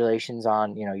 Congratulations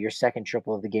on, your second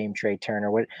triple of the game, Trey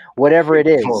Turner, whatever it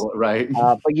is. Right.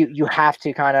 But you have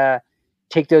to kind of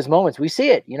take those moments. We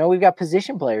see it. We've got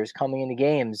position players coming into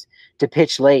games to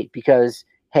pitch late because,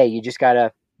 hey, you just got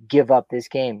to give up this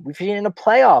game. We've seen in the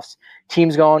playoffs,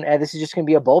 teams going, this is just going to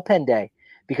be a bullpen day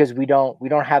because we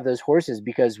don't have those horses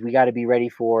because we got to be ready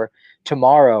for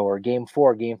tomorrow or game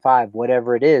 4, game 5,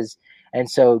 whatever it is. And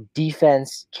so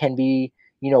defense can be,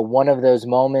 one of those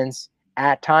moments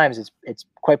at times. It's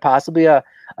quite possibly a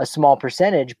small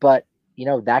percentage, but,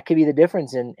 that could be the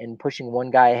difference in pushing one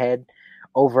guy ahead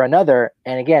over another.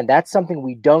 And again, that's something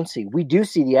we don't see. We do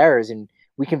see the errors, and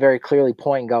we can very clearly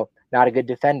point and go, not a good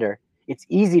defender. It's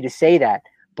easy to say that,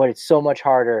 but it's so much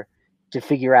harder to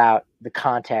figure out the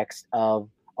context of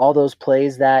all those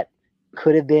plays that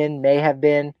could have been, may have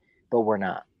been, but were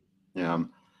not. Yeah.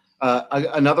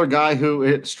 Another guy who,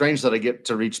 it's strange that I get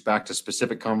to reach back to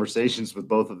specific conversations with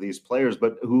both of these players,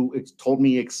 but who told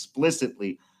me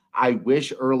explicitly, I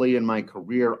wish early in my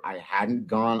career I hadn't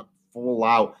gone full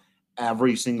out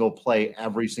every single play,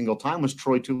 every single time, was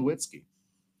Troy Tulowitzki.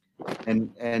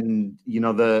 And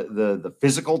the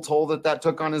physical toll that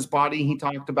took on his body, he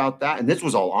talked about that. And this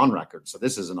was all on record. So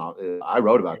this isn't, I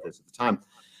wrote about this at the time.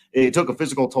 It took a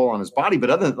physical toll on his body, but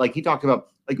he talked about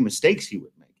mistakes he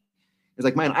would make. He's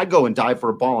like, man, I'd go and dive for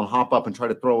a ball and hop up and try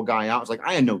to throw a guy out. It's like,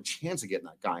 I had no chance of getting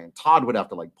that guy. And Todd would have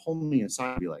to pull me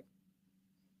aside and be like,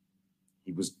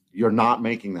 you're not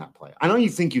making that play. I know you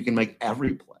think you can make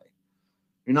every play.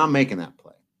 You're not making that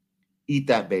play. Eat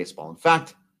that baseball. In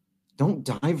fact, don't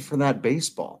dive for that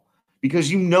baseball because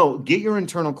get your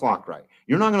internal clock right.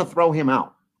 You're not going to throw him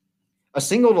out. A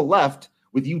single to left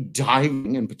with you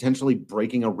diving and potentially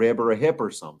breaking a rib or a hip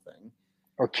or something.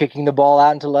 Or kicking the ball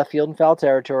out into left field and foul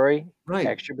territory. Right.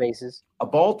 Extra bases. A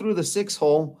ball through the 6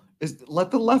 hole is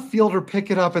let the left fielder pick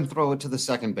it up and throw it to the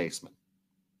second baseman.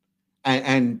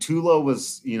 And Tulo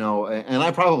was, and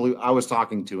I was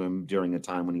talking to him during a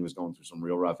time when he was going through some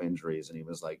real rough injuries. And he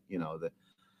was like, that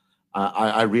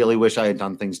I really wish I had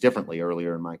done things differently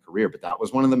earlier in my career, but that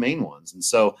was one of the main ones. And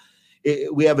so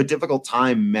we have a difficult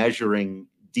time measuring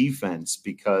defense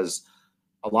because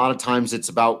a lot of times it's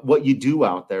about what you do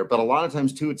out there, but a lot of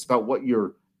times too, it's about what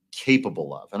you're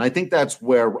capable of. And I think that's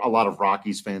where a lot of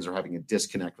Rockies fans are having a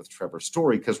disconnect with Trevor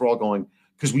Story because we're all going,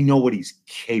 because we know what he's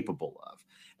capable of.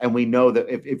 And we know that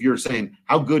if you're saying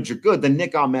how good you're good, then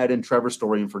Nick Ahmed and Trevor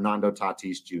Story and Fernando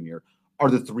Tatis Jr. are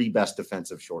the 3 best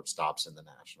defensive shortstops in the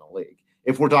National League.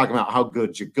 if we're talking about how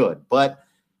good's you're good. But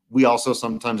we also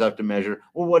sometimes have to measure,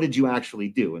 well, what did you actually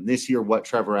do? And this year, what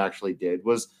Trevor actually did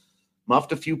was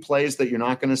muffed a few plays that you're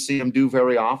not going to see him do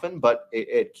very often, but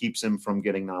it keeps him from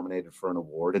getting nominated for an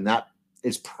award. And that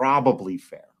is probably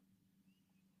fair.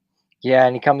 Yeah,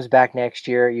 and he comes back next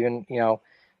year, even,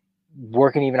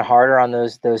 working even harder on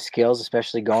those skills,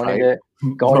 especially going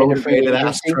into free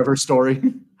agency. Trevor Story.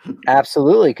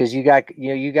 Absolutely, because you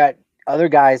got other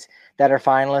guys that are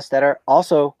finalists that are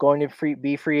also going to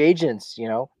be free agents.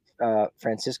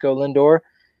 Francisco Lindor,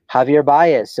 Javier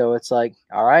Baez. So it's like,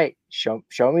 all right, show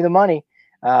me the money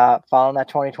following that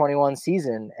 2021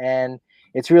 season. And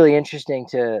it's really interesting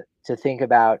to think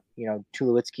about,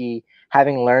 Tulowitzki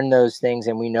having learned those things.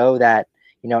 And we know that,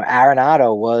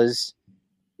 Arenado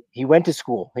he went to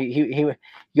school.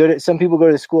 Some people go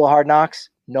to the school of hard knocks.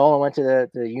 Nolan went to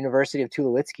the University of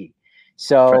Tulowitzki.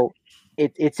 So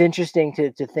it's interesting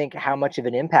to think how much of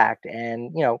an impact.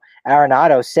 And,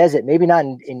 Arenado says it, maybe not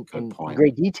in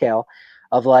great detail,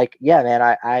 of like, yeah, man,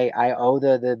 I owe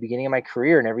the beginning of my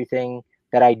career and everything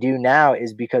that I do now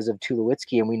is because of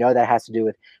Tulowitzki. And we know that has to do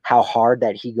with how hard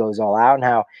that he goes all out and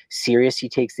how serious he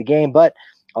takes the game. But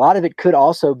a lot of it could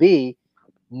also be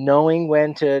knowing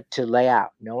when to lay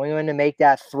out, knowing when to make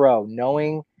that throw,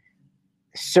 knowing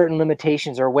certain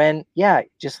limitations, or when,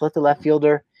 just let the left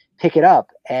fielder pick it up.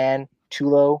 And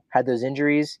Tulo had those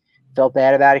injuries, felt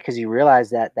bad about it because he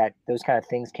realized that those kind of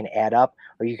things can add up,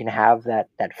 or you can have that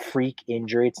freak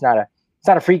injury. It's not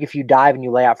a freak if you dive and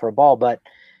you lay out for a ball, but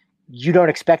you don't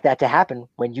expect that to happen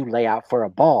when you lay out for a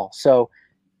ball. So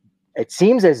it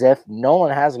seems as if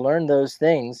Nolan has learned those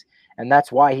things, and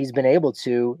that's why he's been able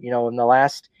to, in the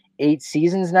last 8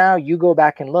 seasons now, you go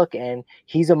back and look, and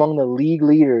he's among the league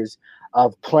leaders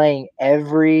of playing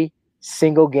every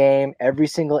single game, every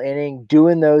single inning,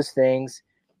 doing those things.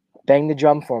 Bang the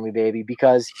drum for me, baby,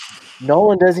 because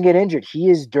Nolan doesn't get injured. He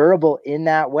is durable in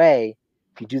that way.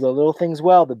 If you do the little things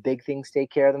well, the big things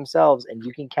take care of themselves, and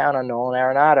you can count on Nolan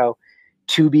Arenado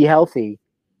to be healthy.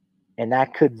 And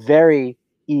that could very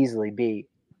easily be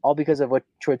all because of what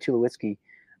Troy Tulowitzki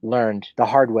learned the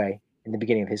hard way in the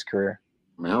beginning of his career.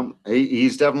 Well,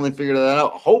 he's definitely figured that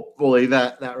out. Hopefully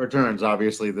that returns.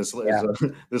 Obviously, this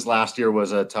last year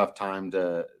was a tough time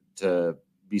to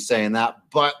be saying that,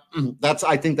 but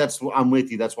I'm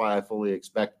with you. That's why I fully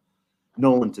expect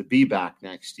Nolan to be back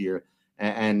next year.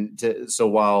 So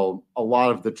while a lot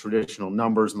of the traditional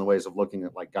numbers and the ways of looking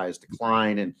at like guys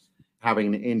decline and having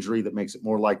an injury that makes it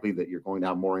more likely that you're going to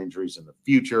have more injuries in the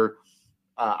future,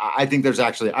 I think there's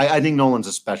actually, I think Nolan's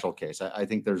a special case. I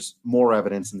think there's more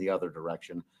evidence in the other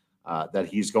direction that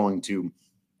he's going to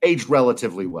age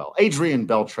relatively well. Adrian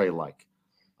Beltre-like,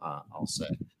 I'll say.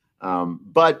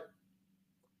 But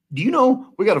do you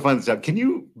know, we got to find this out. Can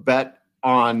you bet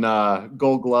on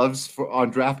Gold Gloves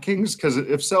on DraftKings? Because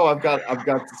if so, I've got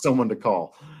someone to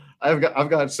call. I've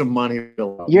got some money.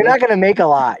 You're not going to make a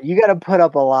lot. You got to put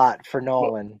up a lot for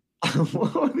Nolan.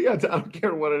 Well, yeah, I don't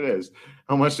care what it is.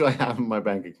 How much do I have in my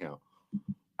bank account?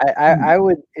 I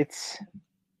would. It's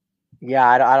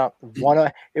I don't want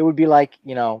to. It would be like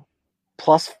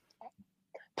plus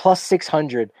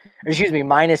 600. Excuse me,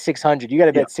 minus 600. You got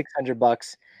to bet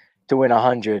 $600 to win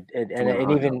 100,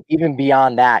 and even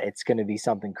beyond that, it's going to be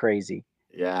something crazy.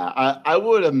 Yeah, I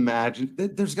would imagine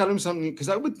that there's got to be something, because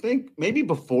I would think maybe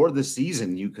before the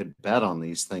season you could bet on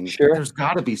these things. Sure. There's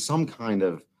got to be some kind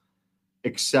of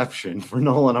exception for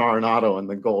Nolan Arenado and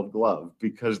the Gold Glove,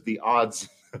 because the odds,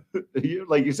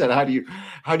 like you said, how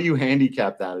do you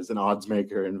handicap that as an odds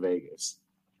maker in Vegas?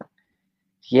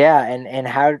 Yeah, and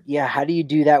how do you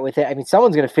do that with it? I mean,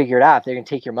 someone's going to figure it out. They're going to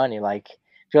take your money. Like,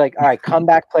 if you're like, all right,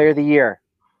 comeback player of the year,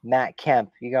 Matt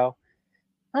Kemp. You go,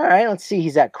 all right, let's see.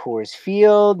 He's at Coors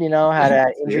Field. Had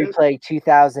an injury play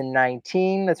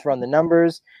 2019. Let's run the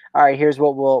numbers. All right, here's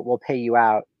what we'll pay you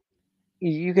out.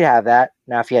 You could have that.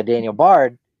 Now, if you had Daniel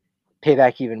Bard, pay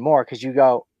back even more, because you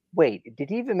go, wait, did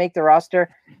he even make the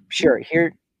roster? Sure.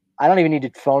 Here, I don't even need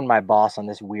to phone my boss on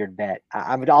this weird bet.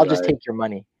 I'll just take your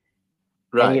money.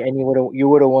 Right. And you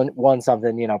would have won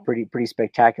something, pretty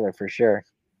spectacular for sure.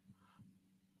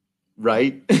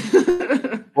 Right.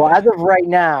 Well, as of right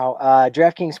now,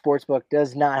 DraftKings Sportsbook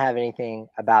does not have anything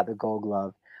about the Gold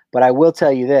Glove, but I will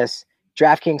tell you this: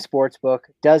 DraftKings Sportsbook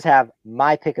does have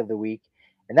my pick of the week,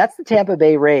 and that's the Tampa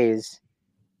Bay Rays.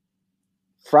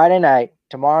 Friday night,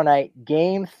 tomorrow night,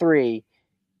 Game 3.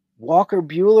 Walker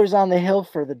Buehler's on the hill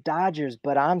for the Dodgers,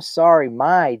 but I'm sorry,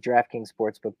 my DraftKings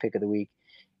Sportsbook pick of the week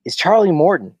is Charlie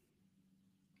Morton.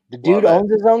 The dude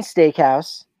owns his own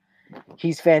steakhouse.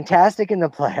 He's fantastic in the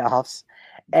playoffs,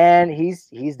 and he's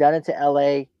done it to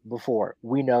LA before.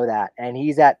 We know that. And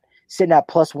he's at sitting at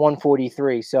plus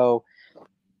 143. So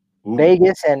Ooh.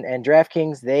 Vegas and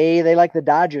DraftKings, they like the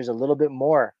Dodgers a little bit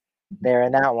more there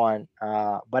in that one.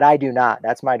 But I do not.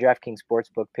 That's my DraftKings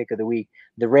Sportsbook pick of the week.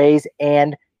 The Rays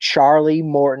and Charlie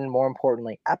Morton, more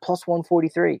importantly, at plus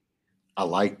 143. I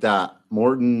like that.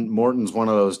 Morton's one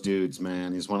of those dudes,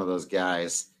 man. He's one of those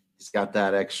guys. He's got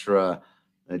that extra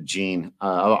gene.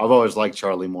 I've always liked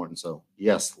Charlie Morton. So,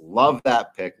 yes, love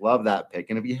that pick. Love that pick.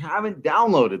 And if you haven't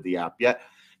downloaded the app yet,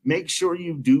 make sure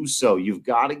you do so. You've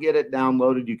got to get it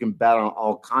downloaded. You can bet on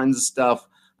all kinds of stuff.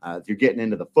 If you're getting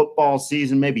into the football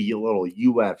season, maybe a little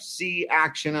UFC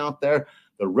action out there.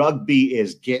 The rugby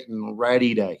is getting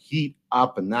ready to heat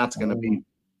up, and that's going to be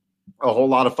a whole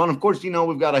lot of fun. Of course,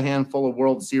 we've got a handful of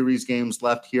World Series games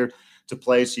left here to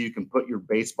play, so you can put your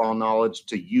baseball knowledge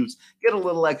to use, get a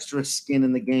little extra skin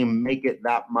in the game, make it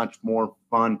that much more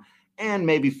fun, and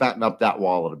maybe fatten up that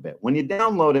wallet a bit. When you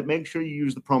download it, make sure you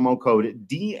use the promo code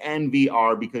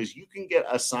DNVR because you can get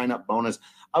a sign-up bonus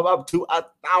of up to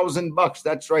 $1,000.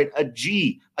 That's right, a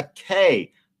G, a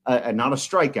K, not a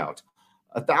strikeout,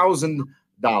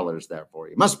 $1,000 there for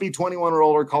you. Must be 21 or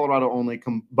older, Colorado only.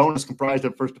 Bonus comprised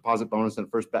of first deposit bonus and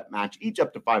first bet match, each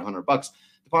up to $500.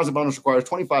 Deposit bonus requires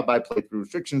 25 by playthrough.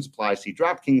 Restrictions apply. See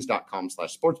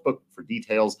DraftKings.com/sportsbook for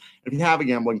details. If you have a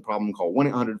gambling problem, call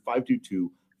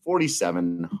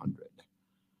 1-800-522-4700.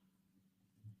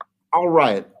 All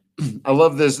right. I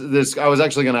love this. I was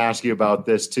actually going to ask you about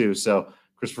this too. So,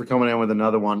 Christopher coming in with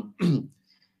another one.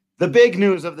 The big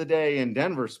news of the day in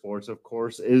Denver sports, of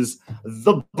course, is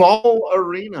the Ball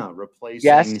Arena replacing.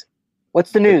 Yes.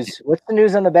 What's the news? What's the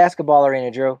news on the basketball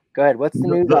arena, Drew? Go ahead. What's the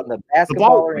news on the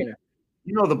basketball arena?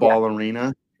 You know the Ball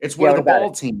Arena. It's where the ball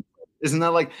team. Isn't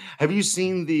that like? Have you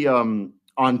seen the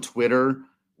on Twitter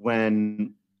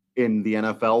when in the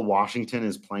NFL Washington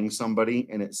is playing somebody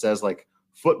and it says like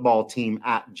football team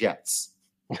at Jets?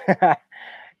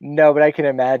 No, but I can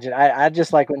imagine. I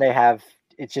just like when they have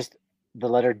it's just the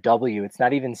letter W. It's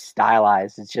not even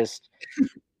stylized. It's just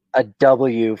a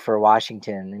W for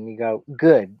Washington, and you go,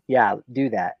 good, yeah, do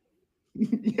that.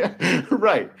 Yeah,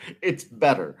 right. It's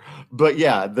better, but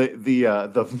yeah,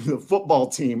 the football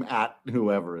team at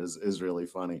whoever is really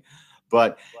funny.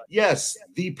 But yes,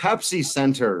 the Pepsi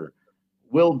Center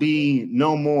will be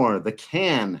no more. The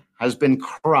can has been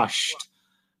crushed.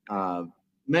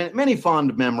 Many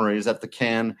fond memories at the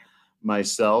can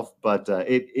myself, but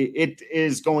it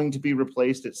is going to be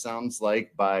replaced. It sounds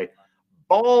like by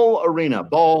Ball Arena,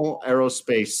 Ball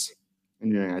Aerospace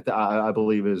Engineering, I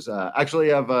believe is actually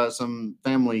have some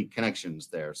family connections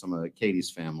there. Some of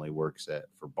Katie's family works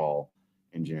for Ball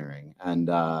Engineering, and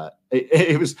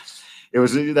it was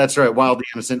that's right, Wildly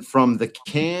Innocent from the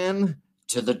can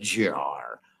to the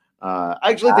jar. I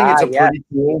actually think it's a pretty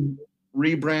cool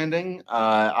rebranding.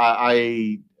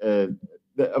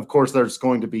 Of course, there's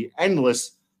going to be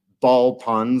endless ball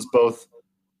puns, both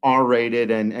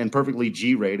R-rated and perfectly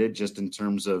G-rated, just in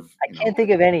terms of. I can't think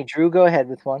of any. Drew, go ahead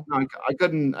with one. No, I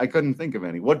couldn't think of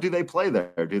any. What do they play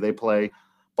there? Do they play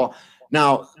ball?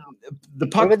 Now, the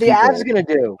puck. What are the Avs gonna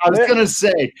do? I was gonna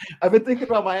say. I've been thinking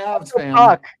about my Avs fan.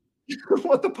 Puck.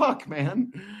 What the puck,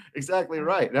 man? Exactly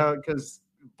right. Now, because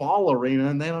Ball Arena,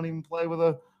 and they don't even play with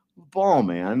a ball,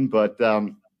 man. But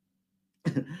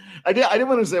I did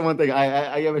want to say one thing.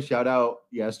 I gave a shout out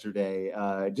yesterday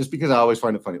just because I always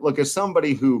find it funny. Look, as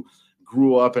somebody who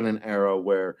grew up in an era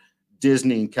where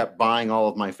Disney kept buying all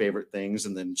of my favorite things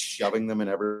and then shoving them in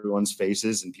everyone's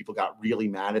faces, and people got really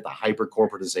mad at the hyper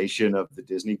corporatization of the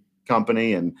Disney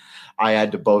company, and I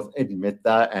had to both admit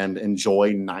that and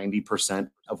enjoy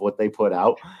 90% of what they put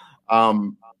out.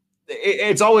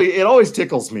 It always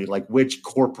tickles me, like which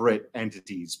corporate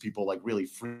entities people like really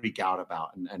freak out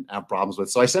about and have problems with.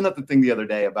 So I sent out the thing the other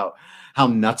day about how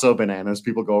nutso bananas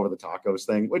people go over the tacos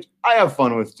thing, which I have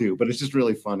fun with too, but it's just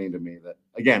really funny to me that,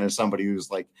 again, as somebody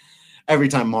who's like, every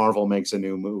time Marvel makes a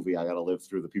new movie, I got to live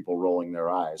through the people rolling their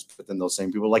eyes. But then those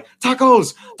same people are like,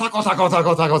 tacos,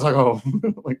 taco.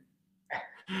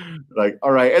 like,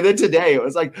 all right. And then today it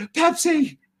was like,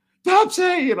 Pepsi.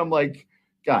 And I'm like,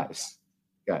 guys.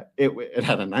 Yeah, it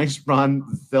had a nice run.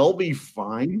 They'll be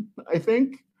fine, I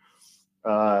think.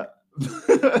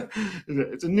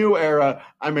 It's a new era.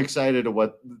 I'm excited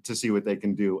to see what they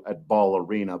can do at Ball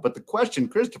Arena. But the question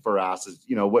Christopher asks is,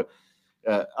 what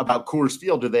about Coors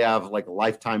Field? Do they have like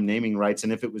lifetime naming rights?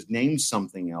 And if it was named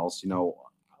something else,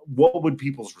 what would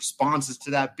people's responses to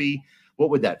that be?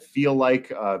 What would that feel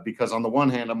like? Because on the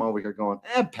one hand, I'm over here going,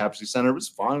 Pepsi Center was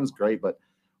fun, it was great, but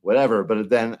whatever. But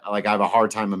then, like, I have a hard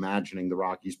time imagining the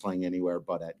Rockies playing anywhere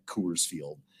but at Coors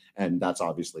Field, and that's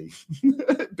obviously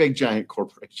big giant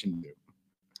corporation do.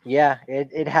 Yeah,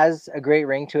 it has a great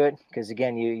ring to it because,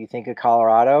 again, you think of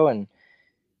Colorado and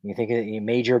you think of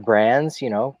major brands,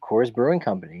 Coors Brewing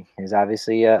Company is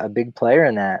obviously a big player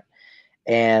in that.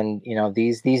 And,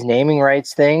 these naming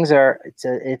rights things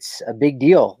it's a big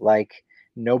deal. Like,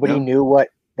 nobody knew what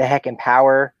the heck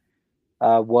Empower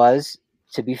was.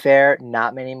 To be fair,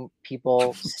 not many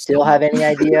people still have any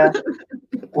idea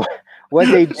what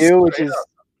they do, which is,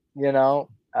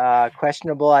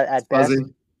 questionable at best.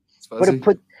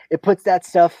 But it puts that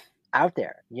stuff out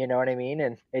there, you know what I mean?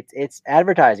 And it's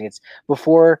advertising. It's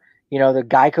before, the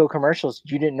Geico commercials,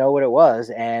 you didn't know what it was.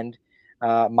 And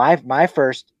my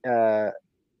first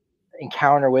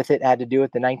encounter with it had to do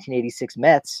with the 1986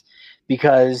 Mets,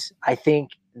 because I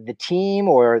think the team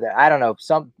I don't know,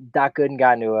 Doc Gooden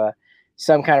got into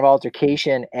some kind of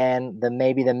altercation, and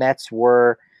maybe the Mets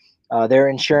were their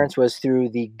insurance was through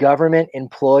the Government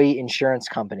Employee Insurance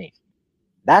Company.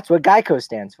 That's what Geico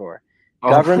stands for.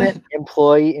 Government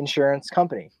Employee Insurance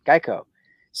Company, Geico.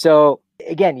 So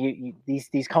again,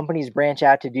 these companies branch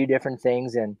out to do different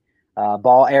things, and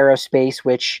Ball Aerospace,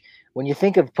 which when you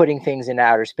think of putting things in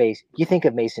outer space, you think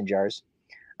of mason jars.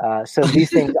 So these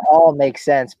things all make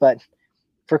sense. But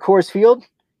for Coors Field,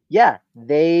 yeah,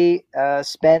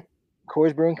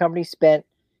 Coors Brewing Company spent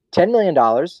 $10 million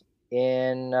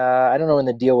in, I don't know when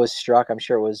the deal was struck. I'm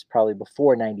sure it was probably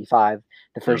before 95,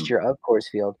 the first year of Coors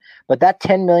Field. But that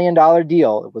 $10 million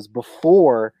deal, it was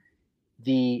before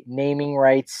the naming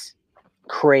rights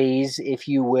craze, if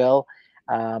you will.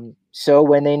 So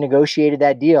when they negotiated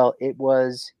that deal, it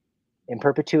was in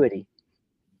perpetuity,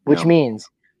 which means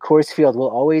Coors Field will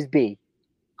always be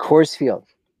Coors Field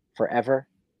forever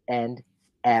and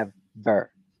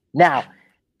ever. Now,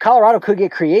 Colorado could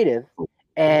get creative,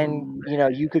 and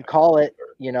you could call it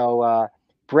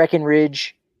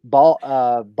Breckenridge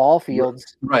ball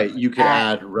fields. Right. You could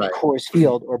add Coors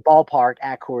Field, or ballpark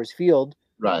at Coors Field.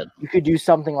 Right. You could do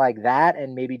something like that,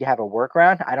 and maybe to have a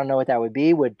workaround. I don't know what that would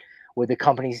be. Would the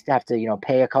companies have to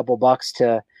pay a couple bucks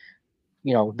to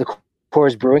the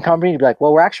Coors Brewing Company to be like,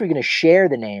 well, we're actually going to share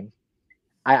the name?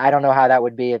 I don't know how that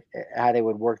would be, how they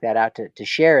would work that out to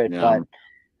share it, but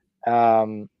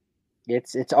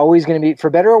it's always going to be, for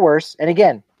better or worse. And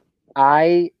again,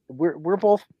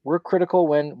 we're critical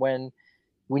when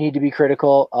we need to be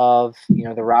critical of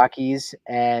the Rockies,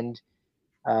 and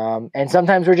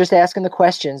sometimes we're just asking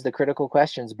the critical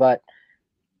questions, but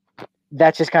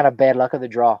that's just kind of bad luck of the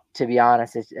draw, to be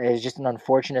honest. It's just an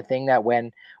unfortunate thing that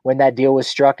when that deal was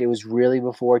struck, it was really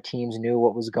before teams knew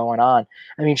what was going on.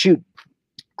 I mean, shoot,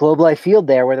 Globe Life Field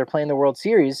there, where they're playing the World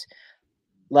Series,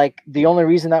 like, the only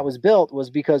reason that was built was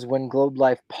because when Globe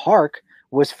Life Park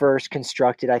was first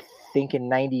constructed, I think in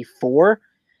 94,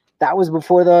 that was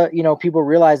before people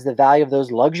realized the value of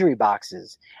those luxury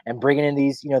boxes and bringing in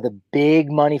these, the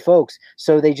big money folks.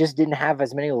 So they just didn't have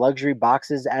as many luxury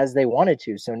boxes as they wanted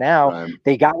to. So now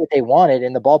they got what they wanted,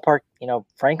 and the ballpark,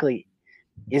 frankly,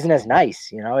 isn't as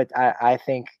nice. I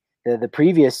think the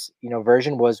previous,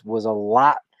 version was a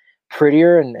lot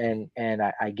prettier, and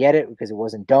I get it because it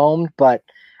wasn't domed, but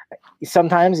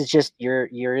sometimes it's just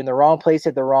you're in the wrong place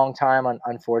at the wrong time,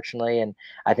 unfortunately. And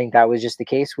I think that was just the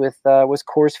case with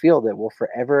Coors Field. It will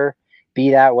forever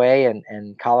be that way,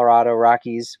 and Colorado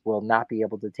Rockies will not be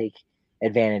able to take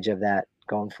advantage of that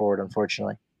going forward,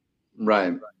 unfortunately.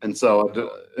 Right. And so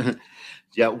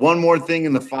one more thing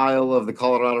in the file of the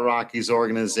Colorado Rockies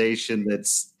organization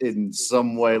that's in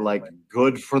some way like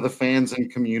good for the fans and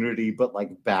community, but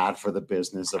like bad for the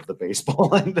business of the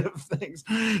baseball end of things.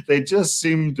 They just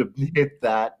seem to hit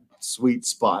that sweet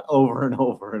spot over and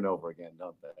over and over again,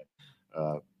 don't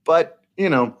they? But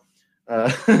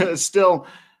still,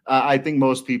 I think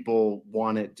most people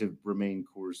want it to remain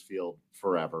Coors Field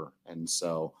forever. And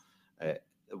so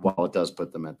while it does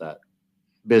put them at that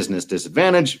business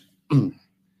disadvantage,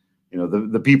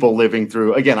 the people living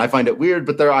through, again, I find it weird,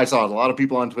 but I saw a lot of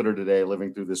people on Twitter today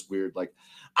living through this weird, like,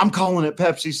 I'm calling it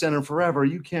Pepsi Center forever.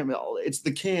 You can't, it's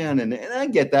the can. And I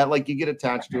get that. Like, you get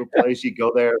attached to a place, you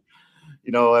go there,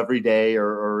 every day,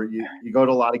 or you go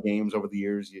to a lot of games over the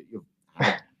years. You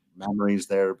have memories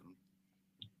there.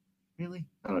 Really?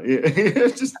 I don't know.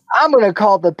 It's just, I'm going to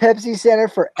call the Pepsi Center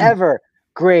forever.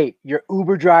 Great. Your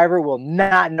Uber driver will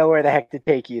not know where the heck to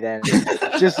take you then.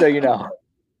 Just so you know.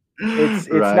 It's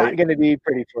not going to be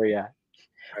pretty for you.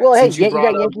 Well, hey, you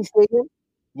got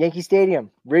Yankee Stadium,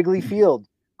 Wrigley Field,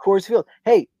 Coors Field.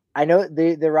 Hey, I know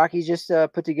the Rockies just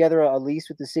put together a lease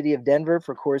with the city of Denver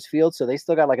for Coors Field, so they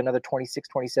still got like another 26,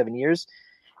 27 years.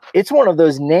 It's one of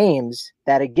those names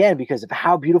that, again, because of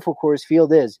how beautiful Coors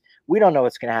Field is, we don't know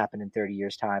what's going to happen in 30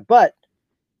 years' time. But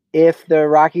if the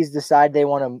Rockies decide they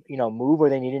want to, move, or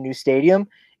they need a new stadium,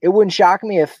 it wouldn't shock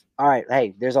me if, all right,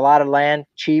 hey, there's a lot of land,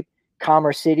 cheap,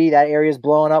 Commerce City, that area's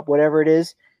blowing up, whatever it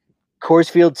is. Coors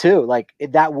Field too. Like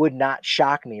that would not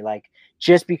shock me. Like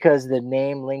just because the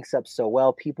name links up so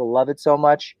well, people love it so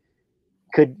much,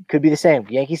 could be the same.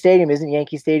 Yankee Stadium isn't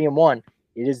Yankee Stadium 1.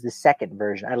 It is the second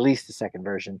version, at least the second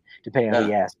version, depending on who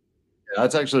you ask. Yeah,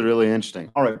 that's actually really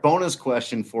interesting. All right, bonus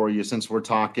question for you, since we're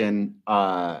talking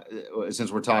athletes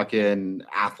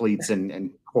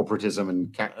and corporatism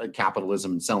and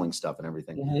capitalism and selling stuff and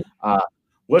everything. Mm-hmm.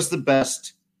 What's the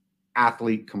best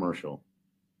athlete commercial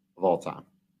of all time?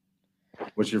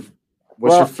 What's your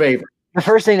favorite? The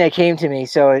first thing that came to me,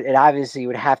 so it obviously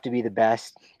would have to be the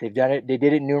best. They've done it. They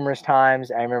did it numerous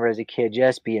times. I remember as a kid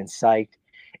just being psyched.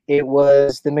 It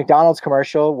was the McDonald's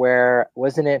commercial where,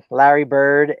 wasn't it Larry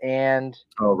Bird and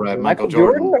Michael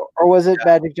Jordan? Or was it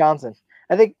Magic Johnson?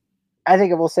 I think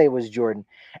I will say it was Jordan.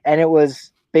 And it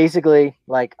was basically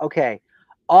like, okay,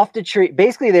 off the tree.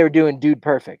 Basically, they were doing Dude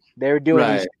Perfect. They were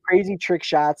doing these crazy trick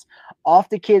shots off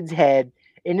the kid's head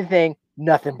in the thing,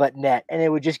 nothing but net. And it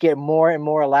would just get more and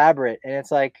more elaborate. And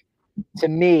it's like, to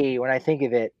me, when I think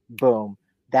of it, boom.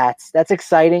 That's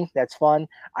exciting. That's fun.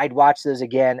 I'd watch those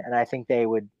again, and I think they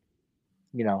would,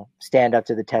 stand up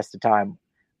to the test of time.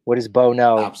 What does Bo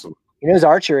know? Absolutely. He knows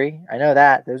archery. I know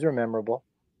that. Those were memorable.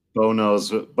 Bo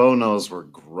knows were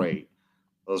great.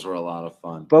 Those were a lot of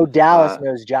fun. Bo Dallas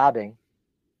knows jobbing.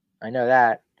 I know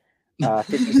that.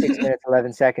 56 minutes,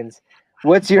 11 seconds.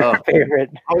 What's your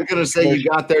favorite? I was going to say you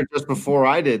got there just before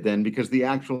I did then, because the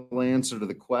actual answer to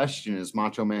the question is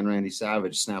Macho Man Randy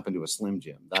Savage snap into a Slim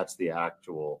Jim. That's the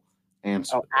actual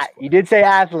answer. You did say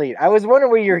athlete. I was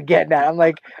wondering where you were getting at. I'm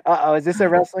like, is this a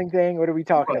wrestling thing? What are we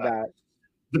talking about?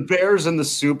 The Bears and the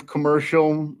Soup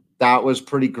commercial, that was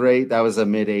pretty great. That was a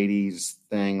mid-'80s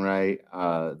thing, right?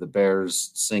 The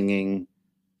Bears singing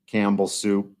Campbell's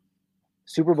Soup.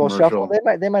 Super Bowl commercial.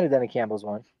 Shuffle. They might have done a Campbell's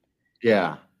one.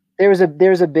 Yeah. There was a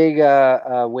big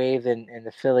wave in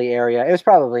the Philly area. It was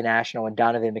probably national when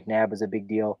Donovan McNabb was a big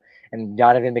deal, and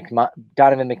Donovan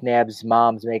McNabb's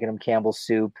mom's making him Campbell's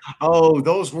Soup. Oh,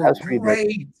 those were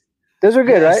great. Those were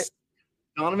good, right?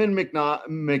 Donovan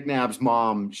McNabb's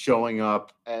mom showing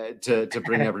up to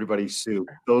bring everybody soup.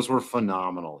 Those were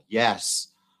phenomenal. Yes.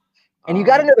 And you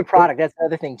got to know the product. That's the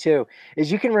other thing too,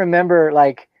 is you can remember,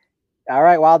 like, all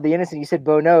right, Wild the Innocent, you said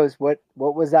Bo knows. What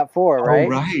was that for, right?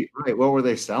 Oh, right. What were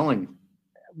they selling?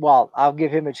 Well, I'll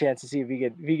give him a chance to see if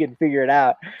he can figure it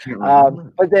out.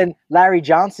 But then Larry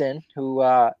Johnson, who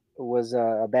was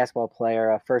a basketball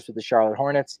player, first with the Charlotte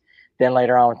Hornets, then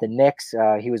later on with the Knicks.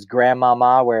 He was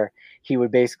Grandmama, where he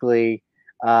would basically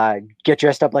get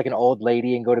dressed up like an old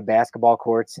lady and go to basketball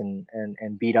courts and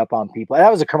beat up on people. And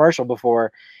that was a commercial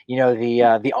before,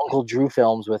 the Uncle Drew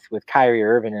films with Kyrie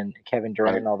Irving and Kevin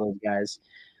Durant and all those guys.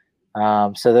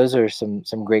 So those are some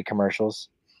great commercials.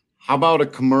 How about a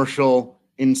commercial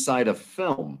inside a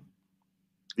film?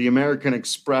 The American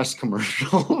Express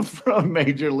commercial from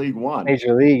Major League One.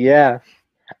 Major League, yeah.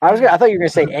 I thought you were going to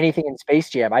say anything in Space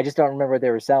Jam. I just don't remember what they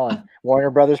were selling. Warner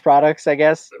Brothers products, I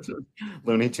guess.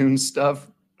 Looney Tunes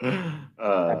stuff.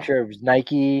 I'm sure it was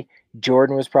Nike.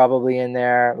 Jordan was probably in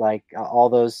there, like all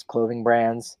those clothing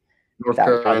brands. North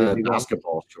Carolina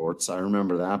basketball shorts. I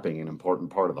remember that being an important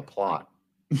part of the plot.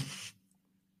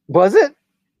 Was it?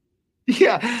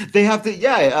 Yeah, they have to.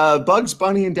 Yeah, Bugs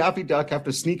Bunny and Daffy Duck have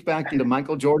to sneak back into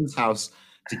Michael Jordan's house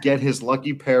to get his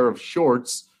lucky pair of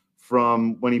shorts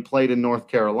from when he played in North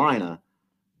Carolina,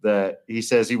 that he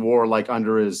says he wore like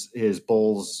under his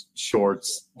Bulls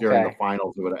shorts during the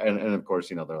finals. And of course,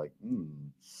 they're like,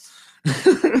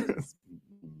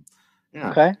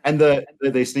 yeah. Okay. And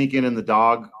they sneak in the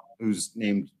dog, who's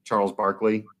named Charles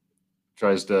Barkley,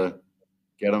 tries to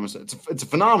get him. It's a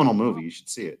phenomenal movie. You should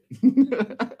see it.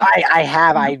 I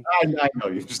have. I know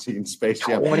you've seen Space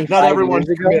Jam. Not everyone's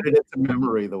committed it to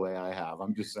memory the way I have.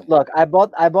 I'm just saying. Look, I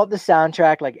bought the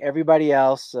soundtrack like everybody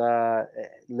else.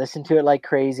 Listened to it like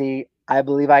crazy. I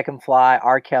Believe I Can Fly,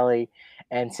 R. Kelly,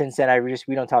 and since then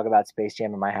we don't talk about Space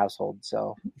Jam in my household.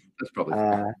 So that's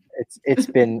probably it's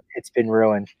been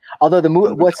ruined. Although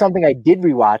what's something I did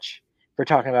rewatch. We're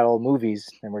talking about old movies,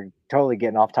 and we're totally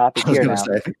getting off topic here now.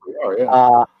 I think we are,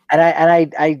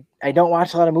 yeah. I don't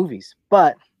watch a lot of movies,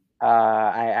 but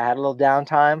I had a little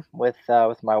downtime with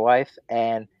my wife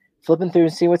and flipping through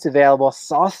and seeing what's available.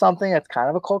 Saw something that's kind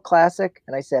of a cult classic,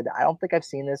 and I said, I don't think I've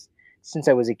seen this since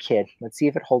I was a kid. Let's see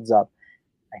if it holds up.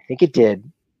 I think it did.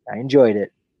 I enjoyed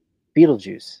it.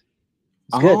 Beetlejuice.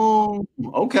 It's good. Oh,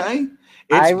 okay.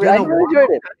 I really enjoyed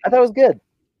it. I thought it was good.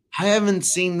 I haven't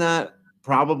seen that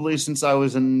probably since I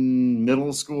was in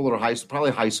middle school or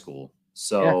probably high school.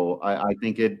 So yeah. I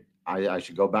think I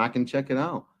should go back and check it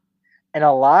out. and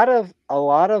a lot of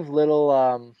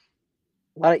little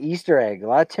a lot of Easter eggs, a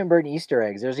lot of Tim Burton Easter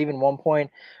eggs. There's even one point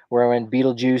where when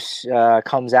Beetlejuice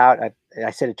comes out,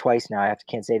 I said it twice now.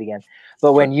 Can't say it again.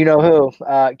 But when You Know Who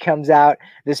comes out,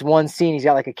 this one scene, he's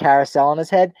got like a carousel on his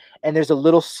head, and there's a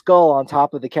little skull on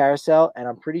top of the carousel, and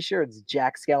I'm pretty sure it's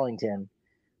Jack Skellington,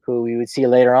 who we would see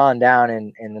later on down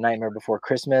in The Nightmare Before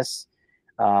Christmas.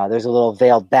 There's a little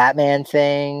veiled Batman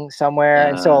thing somewhere,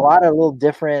 and so a lot of little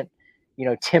different,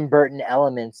 Tim Burton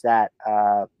elements that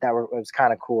was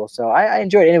kind of cool. So I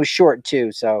enjoyed it. And it was short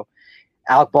too. So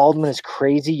Alec Baldwin is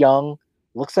crazy young,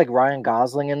 looks like Ryan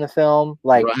Gosling in the film.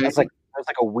 Like there's like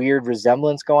a weird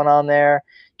resemblance going on there.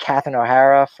 Catherine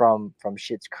O'Hara from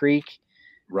Schitt's Creek.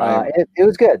 Right. It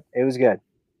was good. It was good.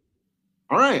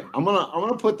 All right, I'm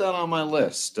gonna put that on my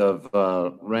list of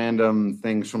random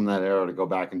things from that era to go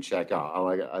back and check out.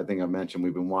 I think I mentioned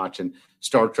we've been watching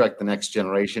Star Trek: The Next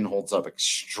Generation, holds up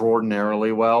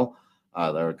extraordinarily well.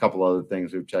 There are a couple other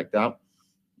things we've checked out.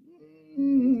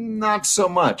 Not so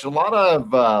much. A lot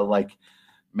of like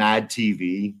Mad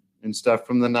TV and stuff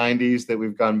from the 90s that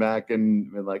we've gone back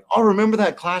and been like, oh, remember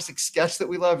that classic sketch that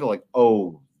we loved? You're like,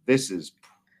 oh, this is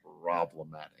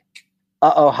problematic.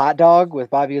 Hot Dog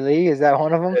with Bobby Lee. Is that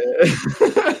one of them?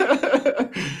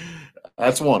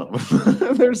 That's one of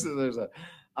them. there's a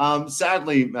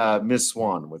sadly Miss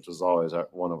Swan, which was always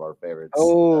one of our favorites.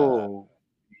 Oh,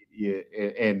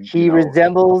 and he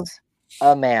resembles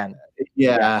a man.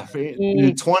 Yeah,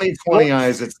 in 2020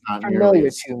 eyes, it's not nearly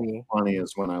as to me. funny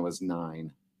as when I was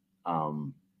 9.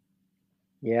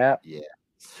 Yeah.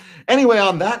 Anyway,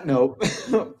 on that note.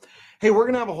 Hey, we're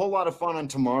going to have a whole lot of fun on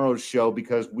tomorrow's show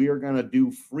because we are going to do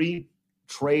Free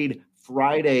Trade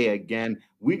Friday again.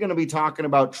 We're going to be talking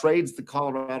about trades the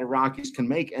Colorado Rockies can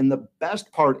make. And the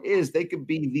best part is they could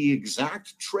be the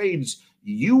exact trades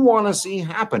you want to see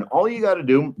happen. All you got to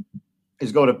do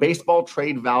is go to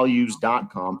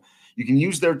baseballtradevalues.com. You can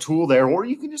use their tool there, or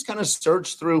you can just kind of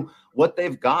search through what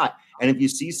they've got. And if you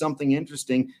see something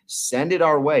interesting, send it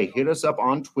our way. Hit us up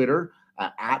on Twitter.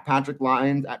 At Patrick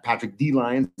Lyons, at Patrick D.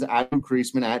 Lyons, at Drew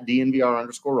Creasman, at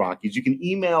DNVR_Rockies. You can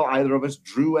email either of us,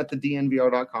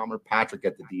 Drew@thednvr.com or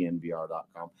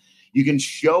Patrick@thednvr.com. You can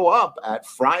show up at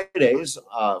Fridays,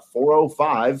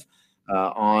 4:05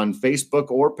 on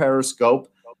Facebook or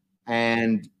Periscope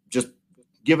and just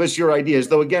give us your ideas.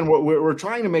 Though, again, we're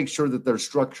trying to make sure that they're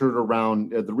structured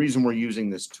around the reason we're using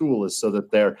this tool is so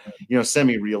that they're,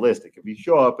 semi-realistic. If you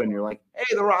show up and you're like,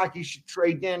 hey, the Rockies should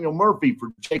trade Daniel Murphy for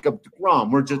Jacob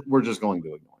deGrom, we're just going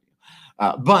to ignore you.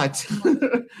 But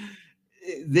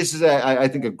this is, I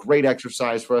think, a great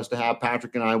exercise for us to have.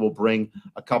 Patrick and I will bring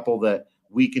a couple that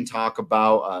we can talk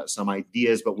about, some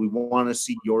ideas, but we want to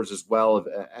see yours as well.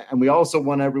 And we also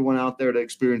want everyone out there to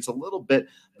experience a little bit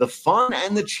the fun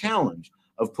and the challenge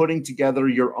of putting together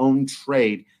your own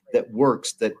trade that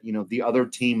works, that the other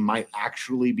team might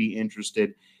actually be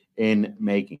interested in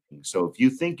making. So if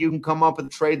you think you can come up with a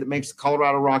trade that makes the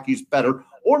Colorado Rockies better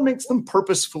or makes them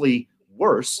purposefully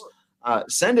worse,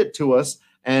 send it to us.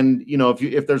 And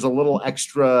if there's a little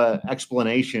extra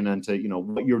explanation into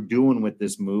what you're doing with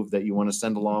this move that you want to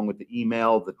send along with the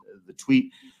email, the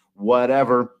tweet,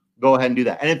 whatever, go ahead and do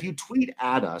that. And if you tweet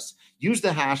at us, use the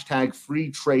hashtag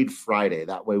 #FreeTradeFriday.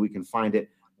 That way we can find it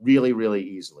really, really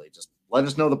easily. Just let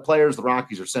us know the players the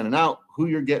Rockies are sending out, who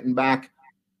you're getting back.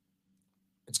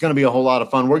 It's going to be a whole lot of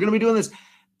fun. We're going to be doing this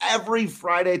every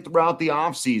Friday throughout the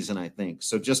offseason, I think.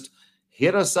 So just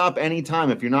hit us up anytime.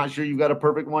 If you're not sure you've got a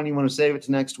perfect one, you want to save it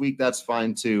to next week, that's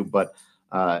fine too. But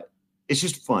it's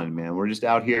just fun, man. We're just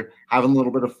out here having a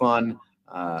little bit of fun,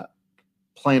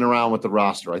 playing around with the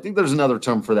roster. I think there's another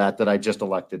term for that I just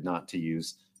elected not to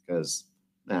use because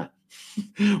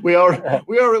we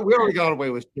already got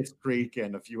away with Schitt's Creek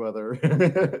and a few other,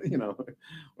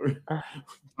 we're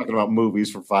talking about movies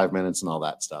for 5 minutes and all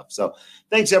that stuff. So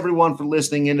thanks everyone for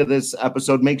listening into this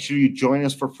episode. Make sure you join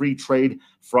us for Free Trade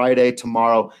Friday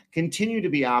tomorrow. Continue to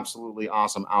be absolutely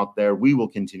awesome out there. We will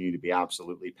continue to be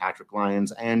absolutely Patrick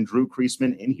Lyons and Drew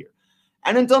Creasman in here.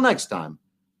 And until next time,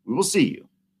 we will see you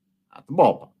at the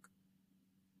ballpark.